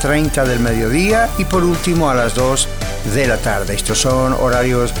 12:30 del mediodía y por último a las 2 de la tarde. Estos son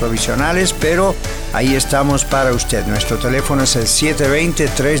horarios provisionales, pero ahí estamos para usted. Nuestro teléfono es el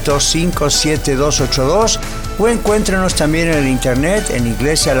 720-325-7282 o encuéntrenos también en el internet en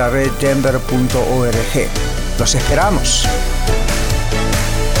iglesialareddenver.org. Los esperamos.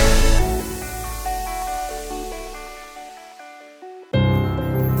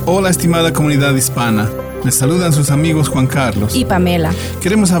 Hola, estimada comunidad hispana. Les saludan sus amigos Juan Carlos y Pamela.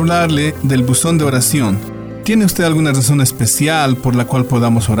 Queremos hablarle del buzón de oración. ¿Tiene usted alguna razón especial por la cual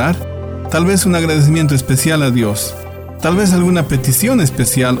podamos orar? Tal vez un agradecimiento especial a Dios. Tal vez alguna petición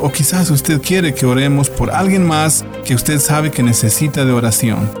especial, o quizás usted quiere que oremos por alguien más que usted sabe que necesita de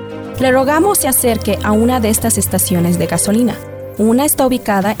oración. Le rogamos se acerque a una de estas estaciones de gasolina. Una está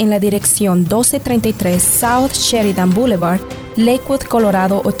ubicada en la dirección 1233 South Sheridan Boulevard, Lakewood,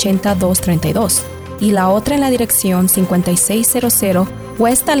 Colorado 80232, y la otra en la dirección 5600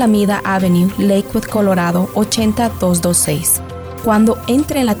 West Alameda Avenue, Lakewood, Colorado 80226. Cuando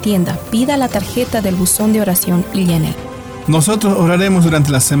entre en la tienda, pida la tarjeta del buzón de oración y llene. Nosotros oraremos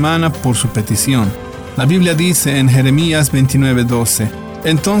durante la semana por su petición. La Biblia dice en Jeremías 29:12,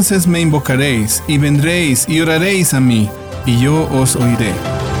 entonces me invocaréis y vendréis y oraréis a mí, y yo os oiré.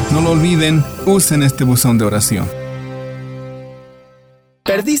 No lo olviden, usen este buzón de oración.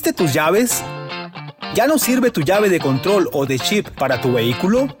 ¿Perdiste tus llaves? ¿Ya no sirve tu llave de control o de chip para tu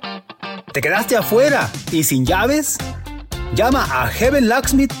vehículo? ¿Te quedaste afuera y sin llaves? Llama a Heaven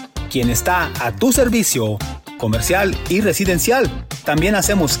Locksmith, quien está a tu servicio, comercial y residencial. También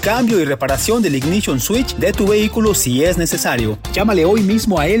hacemos cambio y reparación del ignition switch de tu vehículo si es necesario. Llámale hoy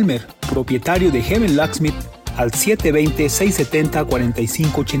mismo a Elmer, propietario de Heaven Locksmith, al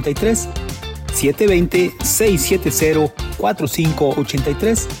 720-670-4583,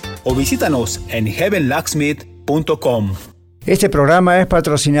 720-670-4583 o visítanos en heavenlocksmith.com. Este programa es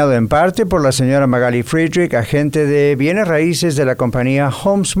patrocinado en parte por la señora Magali Friedrich, agente de bienes raíces de la compañía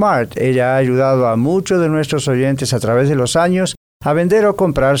HomeSmart. Ella ha ayudado a muchos de nuestros oyentes a través de los años a vender o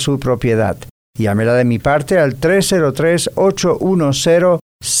comprar su propiedad. Llámela de mi parte al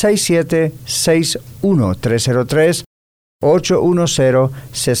 303-810-6761,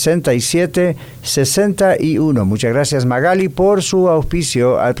 303-810-6761. Muchas gracias, Magali, por su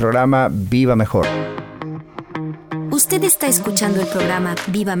auspicio al programa Viva Mejor. Usted está escuchando el programa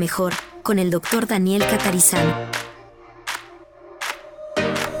Viva Mejor con el Dr. Daniel Catarizano.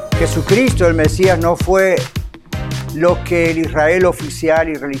 Jesucristo, el Mesías, no fue lo que el Israel oficial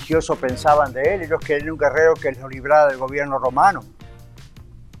y religioso pensaban de él, y lo que era un guerrero que los librara del gobierno romano.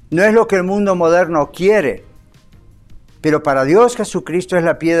 No es lo que el mundo moderno quiere, pero para Dios Jesucristo es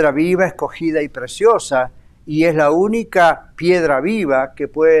la piedra viva, escogida y preciosa, y es la única piedra viva que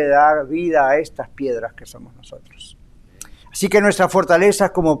puede dar vida a estas piedras que somos nosotros. Así que nuestra fortaleza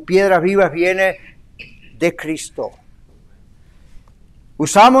como piedras vivas viene de Cristo.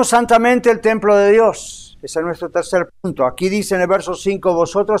 Usamos santamente el templo de Dios. Ese es nuestro tercer punto. Aquí dice en el verso 5,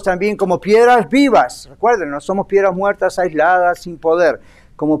 vosotros también como piedras vivas. Recuerden, no somos piedras muertas, aisladas, sin poder.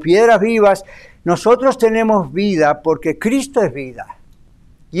 Como piedras vivas, nosotros tenemos vida porque Cristo es vida.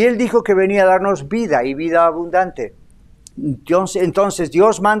 Y Él dijo que venía a darnos vida y vida abundante. Entonces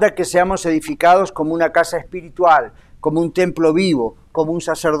Dios manda que seamos edificados como una casa espiritual, como un templo vivo, como un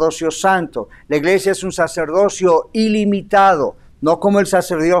sacerdocio santo. La iglesia es un sacerdocio ilimitado, no como el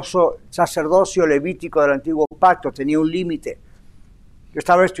sacerdocio levítico del antiguo pacto, tenía un límite. Yo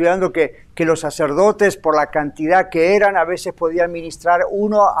estaba estudiando que los sacerdotes, por la cantidad que eran, a veces podían ministrar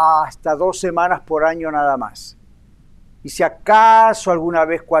 1 hasta 2 semanas por año nada más. Y si acaso alguna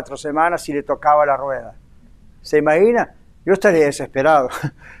vez 4 semanas si le tocaba la rueda. ¿Se imagina? Yo estaría desesperado.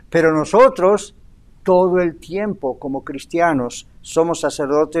 Pero nosotros, todo el tiempo como cristianos, somos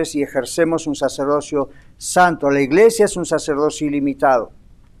sacerdotes y ejercemos un sacerdocio santo. La iglesia es un sacerdocio ilimitado.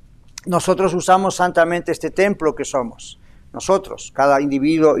 Nosotros usamos santamente este templo que somos. Nosotros, cada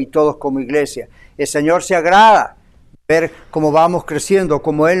individuo y todos como iglesia. El Señor se agrada ver cómo vamos creciendo,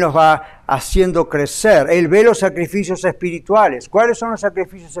 cómo Él nos va haciendo crecer. Él ve los sacrificios espirituales. ¿Cuáles son los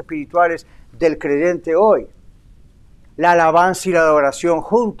sacrificios espirituales del creyente hoy? La alabanza y la adoración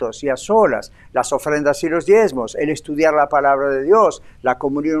juntos y a solas, las ofrendas y los diezmos, el estudiar la palabra de Dios, la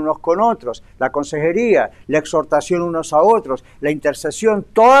comunión unos con otros, la consejería, la exhortación unos a otros, la intercesión,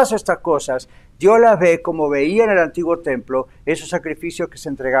 todas estas cosas, Dios las ve como veía en el antiguo templo, esos sacrificios que se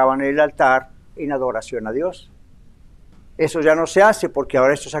entregaban en el altar en adoración a Dios. Eso ya no se hace porque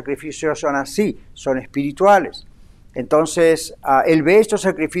ahora estos sacrificios son así, son espirituales. Entonces, Él ve estos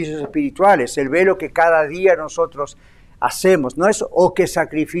sacrificios espirituales, Él ve lo que cada día nosotros hacemos. No es, qué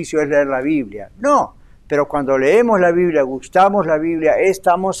sacrificio es leer la Biblia. No, pero cuando leemos la Biblia, gustamos la Biblia,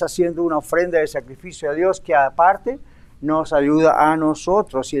 estamos haciendo una ofrenda de sacrificio a Dios que aparte nos ayuda a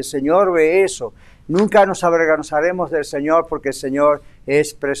nosotros. Y el Señor ve eso. Nunca nos avergonzaremos del Señor porque el Señor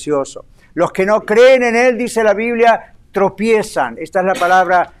es precioso. Los que no creen en Él, dice la Biblia, tropiezan. Esta es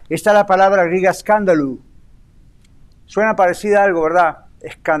la palabra griega escándalo. Suena parecida a algo, ¿verdad?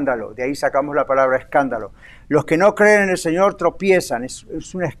 Escándalo. De ahí sacamos la palabra escándalo. Los que no creen en el Señor tropiezan. Es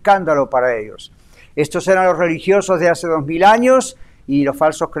un escándalo para ellos. Estos eran los religiosos de hace 2000 años y los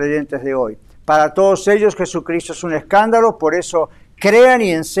falsos creyentes de hoy. Para todos ellos Jesucristo es un escándalo, por eso crean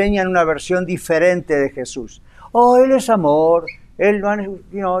y enseñan una versión diferente de Jesús. Él es amor, Él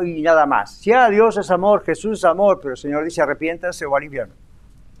no, y nada más. Ya Dios es amor, Jesús es amor, pero el Señor dice arrepiéntanse o al infierno.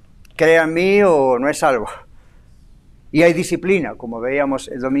 Crean en mí o no es salvo. Y hay disciplina, como veíamos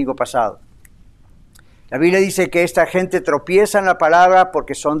el domingo pasado. La Biblia dice que esta gente tropieza en la palabra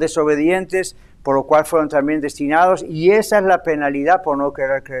porque son desobedientes, por lo cual fueron también destinados, y esa es la penalidad por no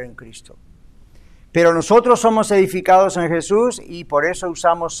querer creer en Cristo. Pero nosotros somos edificados en Jesús y por eso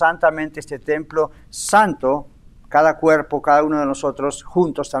usamos santamente este templo santo, cada cuerpo, cada uno de nosotros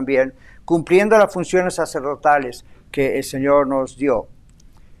juntos también, cumpliendo las funciones sacerdotales que el Señor nos dio.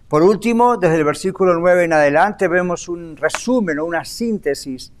 Por último, desde el versículo 9 en adelante vemos un resumen o una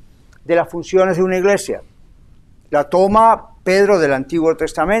síntesis de las funciones de una iglesia. La toma Pedro del Antiguo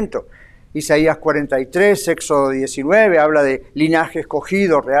Testamento. Isaías 43, Éxodo 19, habla de linaje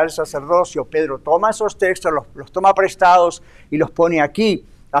escogido, real sacerdocio. Pedro toma esos textos, los toma prestados y los pone aquí,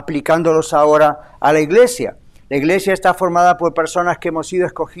 aplicándolos ahora a la iglesia. La iglesia está formada por personas que hemos sido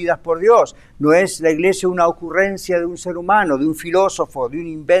escogidas por Dios. No es la iglesia una ocurrencia de un ser humano, de un filósofo, de un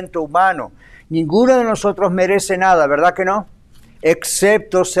invento humano. Ninguno de nosotros merece nada, ¿verdad que no?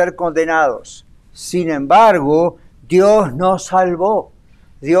 Excepto ser condenados. Sin embargo, Dios nos salvó.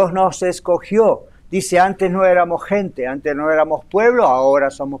 Dios nos escogió. Dice, antes no éramos gente, antes no éramos pueblo, ahora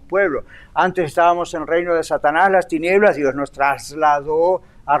somos pueblo. Antes estábamos en el reino de Satanás, las tinieblas, Dios nos trasladó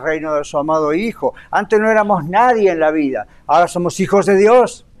al reino de su amado Hijo. Antes no éramos nadie en la vida, ahora somos hijos de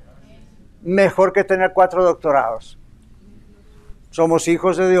Dios. Mejor que tener 4 doctorados. Somos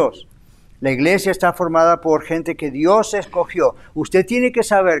hijos de Dios. La iglesia está formada por gente que Dios escogió. Usted tiene que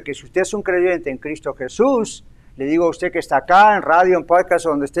saber que si usted es un creyente en Cristo Jesús, le digo a usted que está acá en radio, en podcast,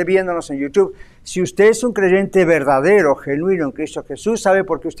 o donde esté viéndonos en YouTube, si usted es un creyente verdadero, genuino en Cristo Jesús, ¿sabe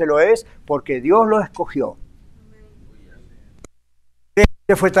por qué usted lo es? Porque Dios lo escogió.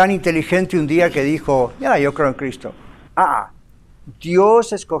 Usted fue tan inteligente un día que dijo, yo creo en Cristo.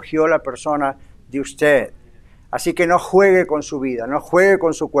 Dios escogió la persona de usted. Así que no juegue con su vida, no juegue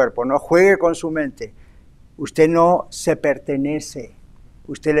con su cuerpo, no juegue con su mente. Usted no se pertenece.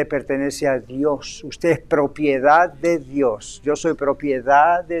 Usted le pertenece a Dios. Usted es propiedad de Dios. Yo soy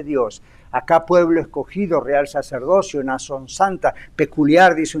propiedad de Dios. Acá pueblo escogido, real sacerdocio, nación santa,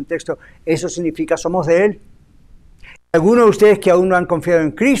 peculiar, dice un texto. Eso significa somos de Él. Algunos de ustedes que aún no han confiado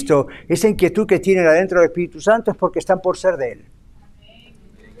en Cristo, esa inquietud que tienen adentro del Espíritu Santo es porque están por ser de Él.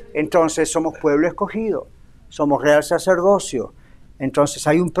 Entonces somos pueblo escogido, somos real sacerdocio. Entonces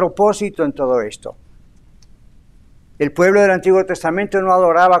hay un propósito en todo esto. El pueblo del Antiguo Testamento no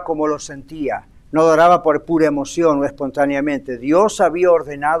adoraba como lo sentía, no adoraba por pura emoción o espontáneamente. Dios había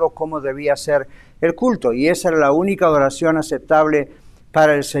ordenado cómo debía ser el culto y esa era la única adoración aceptable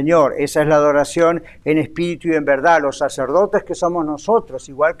para el Señor. Esa es la adoración en espíritu y en verdad. Los sacerdotes que somos nosotros,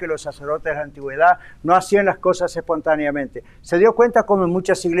 igual que los sacerdotes de la antigüedad, no hacían las cosas espontáneamente. ¿Se dio cuenta cómo en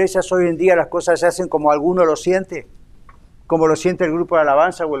muchas iglesias hoy en día las cosas se hacen como alguno lo siente? Como lo siente el grupo de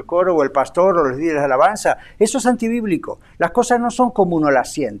alabanza o el coro o el pastor o los líderes de alabanza. Eso es antibíblico. Las cosas no son como uno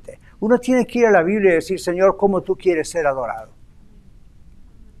las siente. Uno tiene que ir a la Biblia y decir, Señor, ¿cómo tú quieres ser adorado?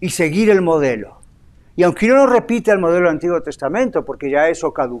 Y seguir el modelo. Y aunque uno no repite el modelo del Antiguo Testamento, porque ya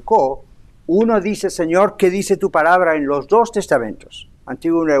eso caducó, uno dice, Señor, ¿qué dice tu palabra en los 2 testamentos,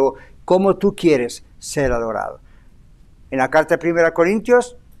 Antiguo y Nuevo? ¿Cómo tú quieres ser adorado? En la carta de 1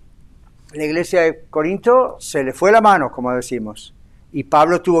 Corintios, la iglesia de Corinto se le fue la mano, como decimos, y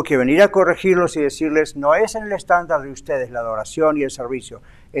Pablo tuvo que venir a corregirlos y decirles, no es en el estándar de ustedes la adoración y el servicio,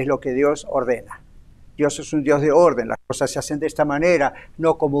 es lo que Dios ordena. Dios es un Dios de orden, las cosas se hacen de esta manera,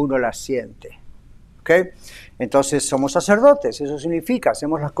 no como uno las siente. ¿Okay? Entonces somos sacerdotes, eso significa,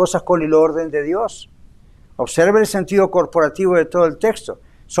 hacemos las cosas con el orden de Dios. Observe el sentido corporativo de todo el texto.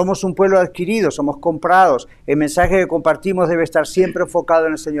 Somos un pueblo adquirido, somos comprados. El mensaje que compartimos debe estar siempre enfocado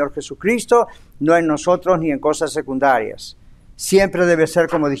en el Señor Jesucristo, no en nosotros ni en cosas secundarias. Siempre debe ser,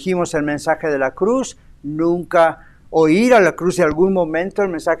 como dijimos, el mensaje de la cruz, nunca oír a la cruz en algún momento el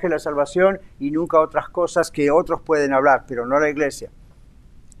mensaje de la salvación y nunca otras cosas que otros pueden hablar, pero no la iglesia.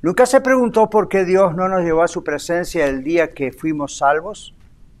 ¿Nunca se preguntó por qué Dios no nos llevó a su presencia el día que fuimos salvos?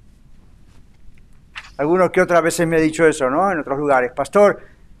 Algunos que otras veces me ha dicho eso, ¿no? En otros lugares. Pastor,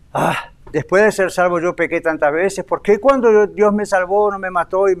 después de ser salvo yo pequé tantas veces. ¿Por qué cuando Dios me salvó no me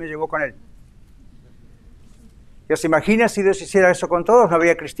mató y me llevó con Él? ¿Se imagina si Dios hiciera eso con todos? No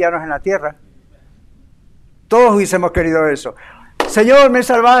habría cristianos en la tierra. Todos hubiésemos querido eso. Señor, me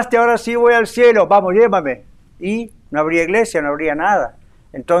salvaste, ahora sí voy al cielo. Vamos, llévame. Y no habría iglesia, no habría nada.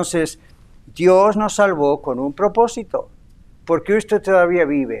 Entonces, Dios nos salvó con un propósito. ¿Por qué usted todavía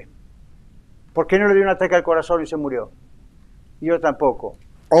vive? ¿Por qué no le dio un ataque al corazón y se murió? Yo tampoco.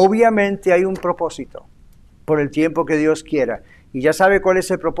 Obviamente hay un propósito, por el tiempo que Dios quiera. Y ya sabe cuál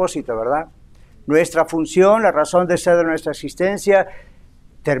es el propósito, ¿verdad? Nuestra función, la razón de ser de nuestra existencia,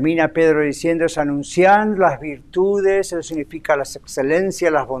 termina Pedro diciendo, es anunciar las virtudes, eso significa las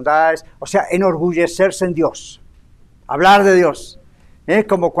excelencias, las bondades, o sea, enorgullecerse en Dios, hablar de Dios. Es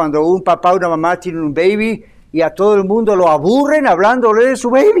como cuando un papá o una mamá tienen un baby y a todo el mundo lo aburren hablándole de su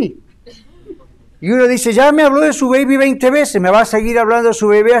baby. Y uno dice, ya me habló de su baby 20 veces, me va a seguir hablando de su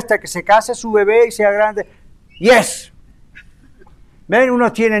bebé hasta que se case su bebé y sea grande. Yes. Ven,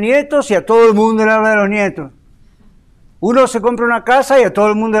 uno tiene nietos y a todo el mundo le habla de los nietos. Uno se compra una casa y a todo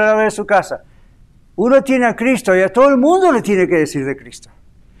el mundo le habla de su casa. Uno tiene a Cristo y a todo el mundo le tiene que decir de Cristo.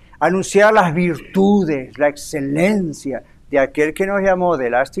 Anunciar las virtudes, la excelencia de aquel que nos llamó de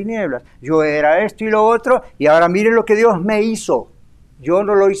las tinieblas. Yo era esto y lo otro y ahora miren lo que Dios me hizo. Yo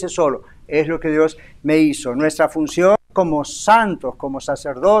no lo hice solo, es lo que Dios me hizo. Nuestra función como santos, como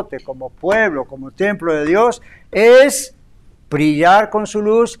sacerdotes, como pueblo, como templo de Dios es brillar con su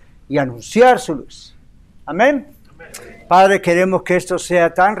luz y anunciar su luz. Amén. Padre, queremos que esto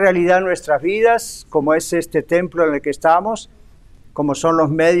sea tan realidad en nuestras vidas como es este templo en el que estamos, como son los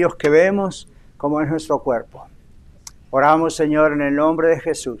medios que vemos, como es nuestro cuerpo. Oramos, Señor, en el nombre de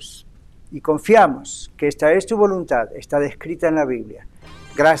Jesús y confiamos que esta es tu voluntad, está descrita en la Biblia.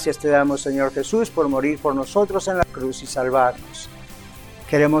 Gracias te damos, Señor Jesús, por morir por nosotros en la cruz y salvarnos.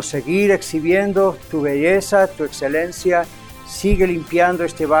 Queremos seguir exhibiendo tu belleza, tu excelencia. Sigue limpiando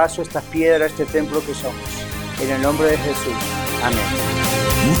este vaso, esta piedra, este templo que somos. En el nombre de Jesús. Amén.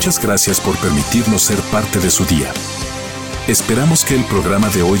 Muchas gracias por permitirnos ser parte de su día. Esperamos que el programa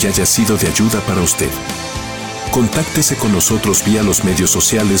de hoy haya sido de ayuda para usted. Contáctese con nosotros vía los medios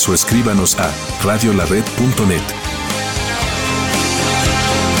sociales o escríbanos a radiolared.net.